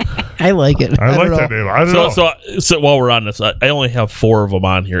 I like it. I like don't that know. name. I don't know. So while we're on this, I only have 4 of them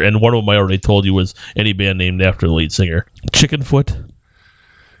on here, and one of them I already told you was any band named after the lead singer. Chickenfoot.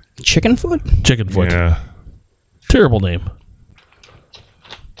 Chickenfoot? Chickenfoot. Yeah, Terrible name.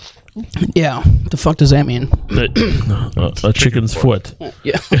 Yeah. The fuck does that mean? A chicken's foot.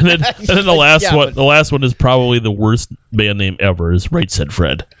 Yeah. And then the last Yeah, one. but- The last one is probably the worst band name ever. Is Right Said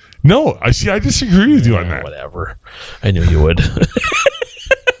Fred. no, I see. I disagree with you on that. Whatever. I knew you would.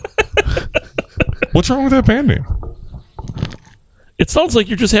 What's wrong with that band name? It sounds like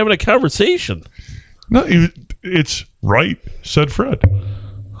you're just having a conversation. No, it's Right Said Fred.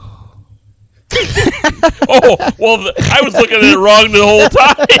 Oh, well, I was looking at it wrong the whole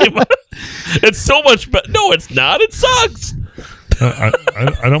time. It's so much better. No, it's not. It sucks.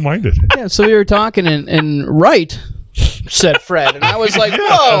 I don't mind it. Yeah, so we were talking and right said Fred. And I was like,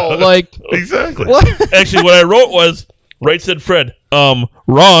 whoa, like Exactly. what? Actually, what I wrote was Right Said Fred.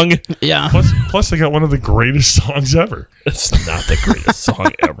 Wrong. Yeah. Plus, they got one of the greatest songs ever. It's not the greatest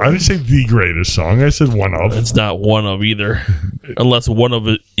song ever. I didn't say the greatest song. I said one of. It's not one of either, unless one of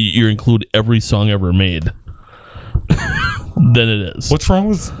it you include every song ever made. Then it is. What's wrong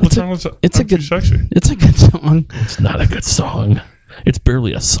with It's I'm a good. Too Sexy? It's a good song. It's not a good song. It's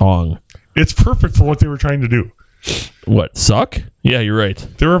barely a song. It's perfect for what they were trying to do. What, suck? Yeah, you're right.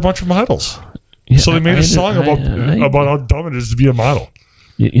 They were a bunch of models, Yeah, so they made a song about I- how dumb it is to be a model.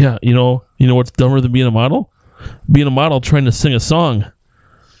 Yeah, you know what's dumber than being a model? Being a model trying to sing a song. Well,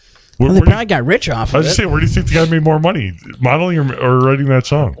 they Where do you- probably got rich off I of was it. just saying, where do you think the guy made more money, modeling or writing that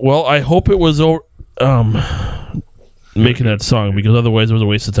song? Well, I hope it was making that song, because otherwise it was a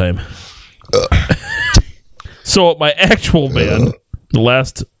waste of time. So my actual band, the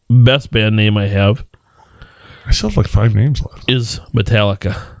last best band name I have, I still have like 5 names left. is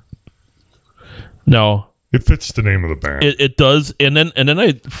Metallica. Now It fits the name of the band. it does, and then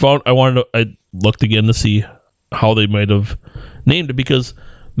I looked again to see how they might have named it, because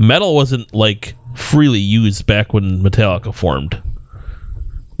metal wasn't like freely used back when Metallica formed.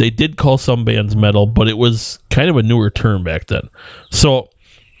 They did call some bands metal, but it was kind of a newer term back then. So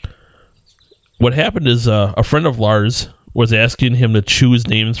what happened is a friend of Lars was asking him to choose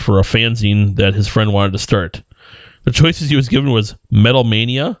names for a fanzine that his friend wanted to start. The choices he was given was Metal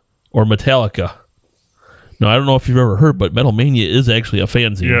Mania or Metallica. Now, I don't know if you've ever heard, but Metal Mania is actually a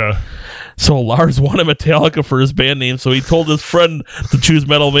fanzine. Yeah. So Lars wanted Metallica for his band name, so he told his friend to choose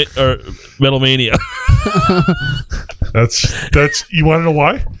Metal Mania. That's you want to know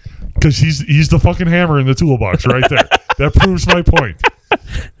why? Because he's the fucking hammer in the toolbox right there. That proves my point.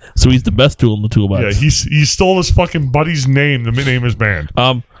 So he's the best tool in the toolbox. Yeah, he stole his fucking buddy's name to name his band.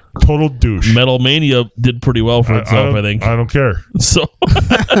 Total douche. Metal Mania did pretty well for itself, I think. I don't care. So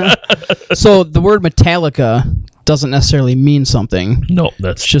So the word Metallica doesn't necessarily mean something. no,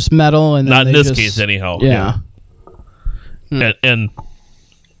 that's It's just metal, and then not in they this just- case anyhow. Yeah. And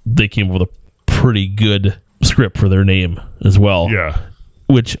they came up with a pretty good script for their name as well. Yeah.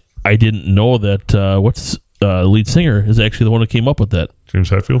 Which I didn't know that the lead singer is actually the one who came up with that. James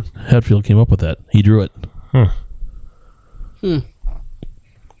Hetfield. Hetfield came up with that. He drew it.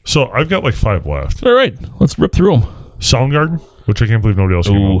 So I've got like 5 left. All right, let's rip through them. Soundgarden, which I can't believe nobody else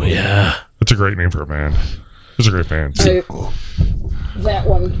came up Oh, with. yeah. That's a great name for a band. It's a great band. That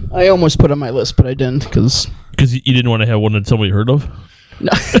one I almost put on my list, but I didn't because Because you didn't want to have one that somebody heard of?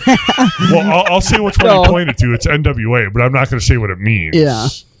 Well, I'll say which one No. you pointed to. It's NWA, but I'm not going to say what it means. Yeah.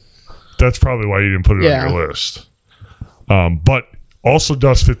 That's probably why you didn't put it Yeah. on your list. But also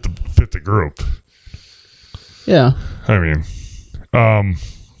does fit the group. yeah. I mean, 9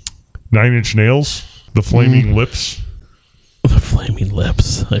 Inch Nails, The Flaming Lips. The Flaming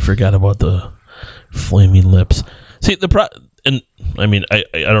Lips. I forgot about the Flaming Lips. See, and I mean, I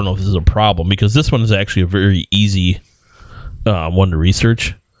don't know if this is a problem, because this one is actually a very easy one to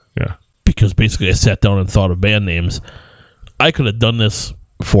research, Yeah. because basically I sat down and thought of band names. I could have done this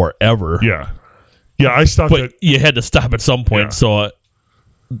forever. Yeah. Yeah, I stopped But at... you had to stop at some point. Yeah. So,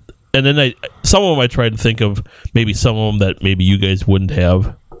 and then some of them I tried to think of, maybe some of them that maybe you guys wouldn't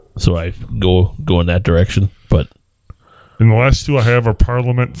have. So I go in that direction. But And the last 2 I have are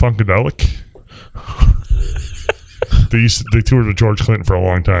Parliament Funkadelic. They toured with George Clinton for a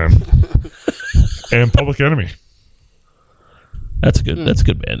long time. And Public Enemy. that's a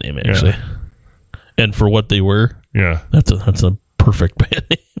good band name, actually. And for what they were, Yeah. that's a perfect band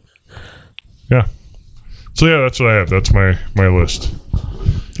name. Yeah. So yeah, that's what I have. That's my list.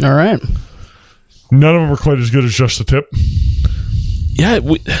 All right. None of them are quite as good as Just the Tip. Yeah,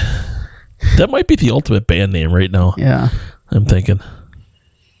 that might be the ultimate band name right now. Yeah. I'm thinking.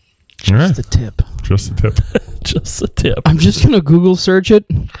 All right. The tip. Just the Tip. Just the tip. I'm just gonna Google search it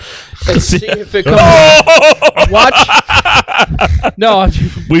and see if it comes. Watch. No,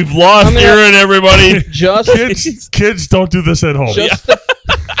 We've lost I'm gonna- Aaron, everybody. just Kids don't do this at home. just the.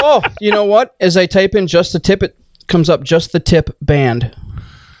 Oh, you know what? As I type in "just the tip," it comes up "just the tip band."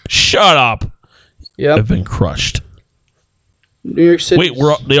 Shut up. Yep. I've been crushed. New York City.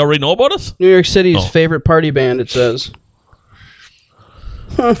 Wait, they already know about us? New York City's Oh. favorite party band. It says.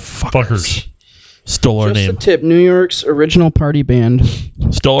 Fuckers. Stole our Just name. the tip. New York's original party band,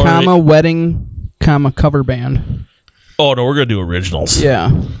 Stole our comma name. wedding, comma cover band. Oh, no, we're going to do originals. Yeah.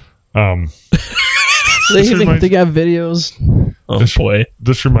 They got videos. Oh, boy.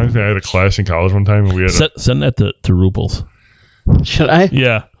 This reminds me, I had a class in college one time, and we had Send that to Ruples. Should I?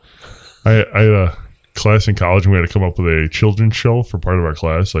 Yeah. I had a class in college, and we had to come up with a children's show for part of our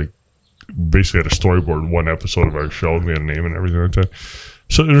class. Like, basically had a storyboard one episode of our show, and we had a name and everything like that.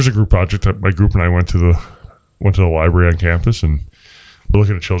 So there was a group project that my group and I went to the library on campus, and we're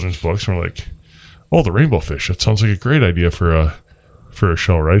looking at children's books, and we're like, oh, the rainbow fish. That sounds like a great idea for a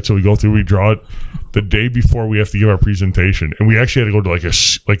show, right? So we go through, we draw it the day before we have to give our presentation, and we actually had to go to like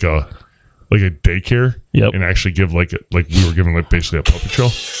a daycare and actually give like we were giving like basically a puppet show.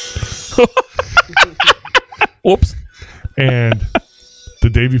 Whoops. And the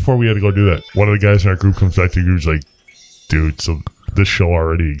day before we had to go do that, one of the guys in our group comes back to the group, he's like, dude, so this show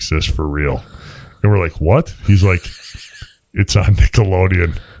already exists for real. And we're like, what? He's like, it's on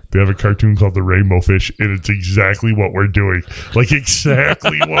Nickelodeon. They have a cartoon called The Rainbow Fish, and it's exactly what we're doing. Like,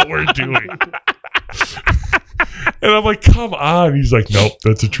 exactly what we're doing. And I'm like, come on. He's like, nope,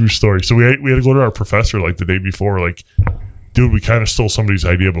 that's a true story. So we had to go to our professor like the day before, like, dude, we kind of stole somebody's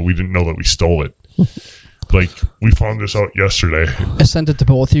idea, but we didn't know that we stole it. Like, we found this out yesterday. I sent it to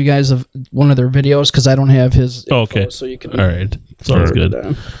both of you guys of one of their videos because I don't have his info, Okay. so you can All right. Sounds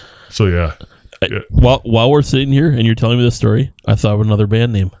good. So, yeah. While we're sitting here and you're telling me this story, I thought of another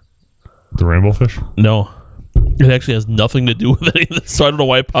band name. The Rainbow Fish? No. It actually has nothing to do with any of this, so I don't know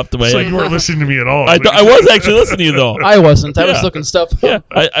why it popped in my So head. you weren't listening to me at all. I was actually listening to you, though. I wasn't. I was Yeah. looking stuff up. Yeah,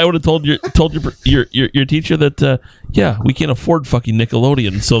 I would have told your teacher that we can't afford fucking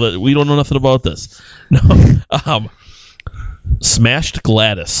Nickelodeon, so that we don't know nothing about this. No, Smashed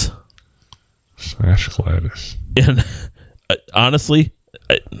Gladys, Smash Gladys. and honestly,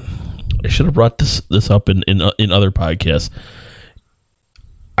 I should have brought this up in other podcasts.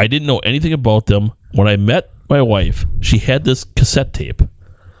 I didn't know anything about them. When I met my wife, she had this cassette tape,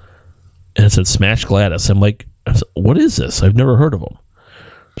 and it said Smash Gladys. I'm like, what is this? I've never heard of them.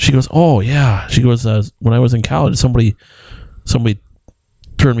 She goes, oh yeah. She goes, when I was in college, somebody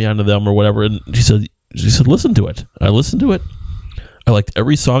turned me onto them or whatever, and she said, listen to it. I listened to it. I liked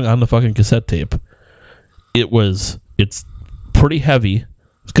every song on the fucking cassette tape. It's pretty heavy.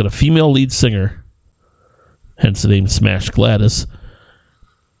 It's got a female lead singer, hence the name Smash Gladys.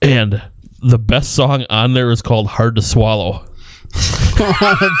 And the best song on there is called Hard to Swallow.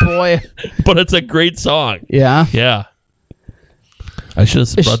 Oh, boy. But it's a great song. Yeah. Yeah. I should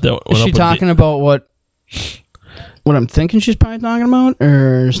have brought that one up. Is she talking about what I'm thinking she's probably talking about?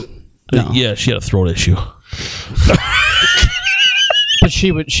 Or no? Yeah, she had a throat issue. But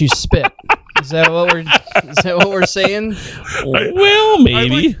she spit. Is that what we're saying? Well,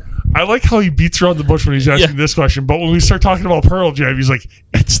 maybe. I like how he beats around the bush when he's asking this question, but when we start talking about Pearl Jam, he's like,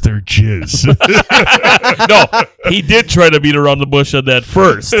 it's their jizz. No, he did try to beat around the bush on that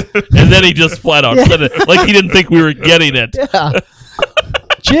first. And then he just flat out said it. Like he didn't think we were getting it. Yeah.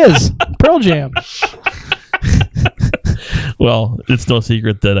 Jizz. Pearl Jam. Well, it's no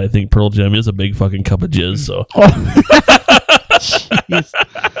secret that I think Pearl Jam is a big fucking cup of jizz, so.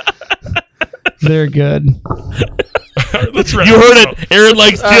 They're good. Let's wrap You heard this up. it. Aaron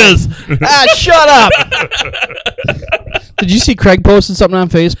likes jizz. Shut up. Did you see Craig posted something on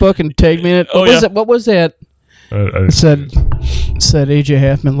Facebook and tagged me in it? Oh, yeah. What was that? It said AJ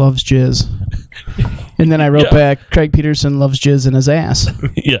Halfman loves jizz. And then I wrote back, Craig Peterson loves jizz in his ass.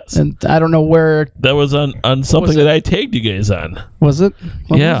 Yes. And I don't know where. That was on something that I tagged you guys on. Was it?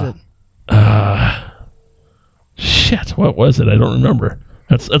 What Yeah. was it? Shit, what was it? I don't remember.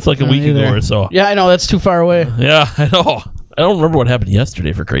 That's like a week ago either. or so. Yeah, I know. That's too far away. Yeah, I know. I don't remember what happened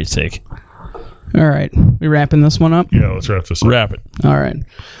yesterday, for Christ's sake. All right. We wrapping this one up? Yeah, let's wrap this up. Wrap it. All right. If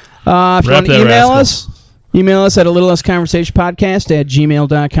you Wrap want to that email us at a little less conversation podcast at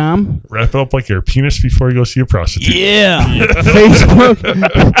gmail.com. Wrap it up like your penis before you go see a prostitute. Yeah. Facebook.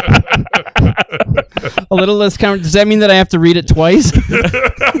 A little less conversation. Does that mean that I have to read it twice?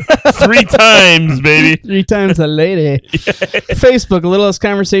 3 times, baby. 3 times a lady. Facebook, a little less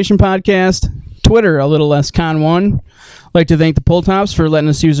conversation podcast. Twitter, a little less con 1. Like to thank the Pull Tops for letting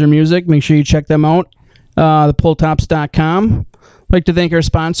us use their music. Make sure you check them out. Thepulltops.com. Like to thank our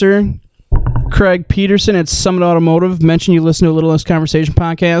sponsor, Craig Peterson at Summit Automotive. Mention you listen to a little less conversation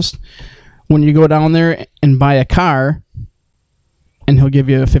podcast when you go down there and buy a car, and he'll give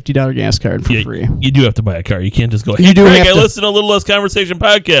you a $50 gas card for free. You do have to buy a car. You can't just go, hey, You do Craig, have I to- listen to a Little Less Conversation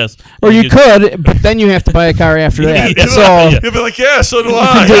podcast. Or you could, but then you have to buy a car after that. Yeah. So, You'll be like, yeah, so do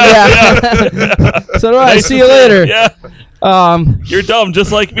I. yeah. So do I. See you later. Yeah. You're dumb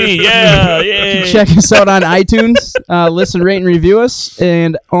just like me. Yeah. Yay. Check us out on iTunes. Listen, rate, and review us.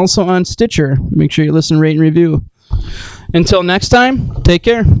 And also on Stitcher. Make sure you listen, rate, and review. Until next time, take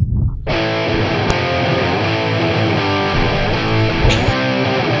care.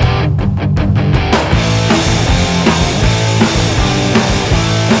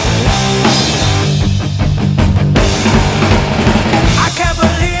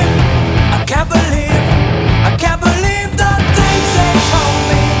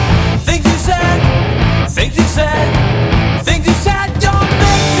 Things you said don't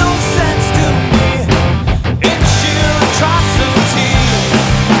make no sense to me.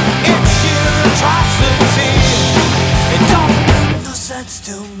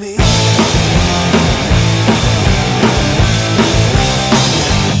 me.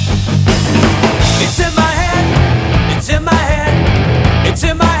 It's in my head, it's in my head, it's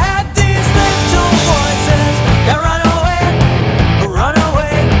in my head. These little voices that run away, that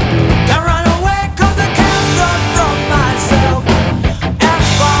run away, 'cause I can't run from myself. As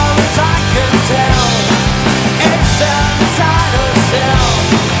far as I can tell, it's inside a cell.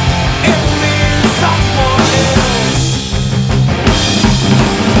 It means someone else.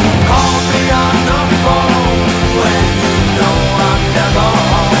 Call me on the phone when you know I'm never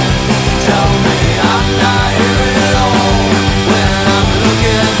home. Tell me I'm not here at all when I'm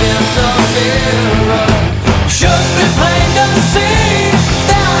looking in the mirror. Should be plain to see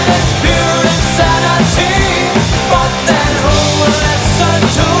that it's pure insanity, but then who will listen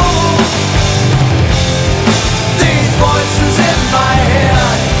to these voices in my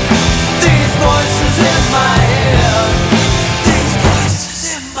head? These voices in my head. These voices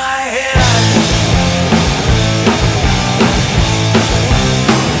in my head.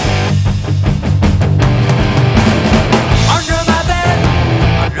 Under my bed,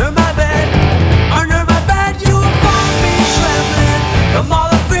 under my bed, under my bed, you will find me trembling from all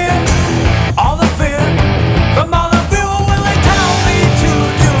the fear, all the fear, from all the fear. What will they tell me to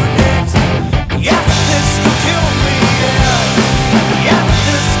do next? Yes, this could kill me, yeah. Yes,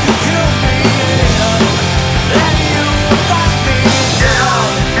 this could kill me, yeah. Then you will find me down.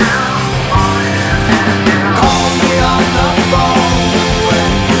 Call me on the phone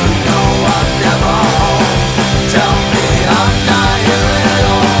when you know I'm never home. Tell me I'm not here at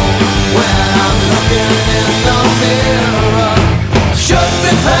all when I'm looking in the mirror. Should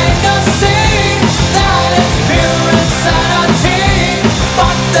be plain to see that it's pure insanity,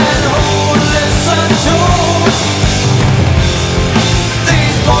 but then who would listen to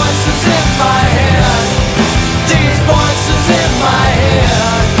these voices in my head? These voices in my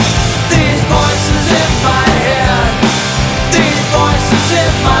head. These voices in my head. These voices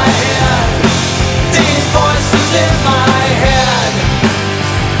in my head. These voices in my head.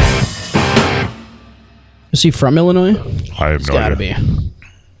 Is he from Illinois? I have He's no gotta idea.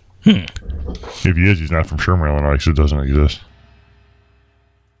 be. If he is, he's not from Sherman, Illinois, because it doesn't exist.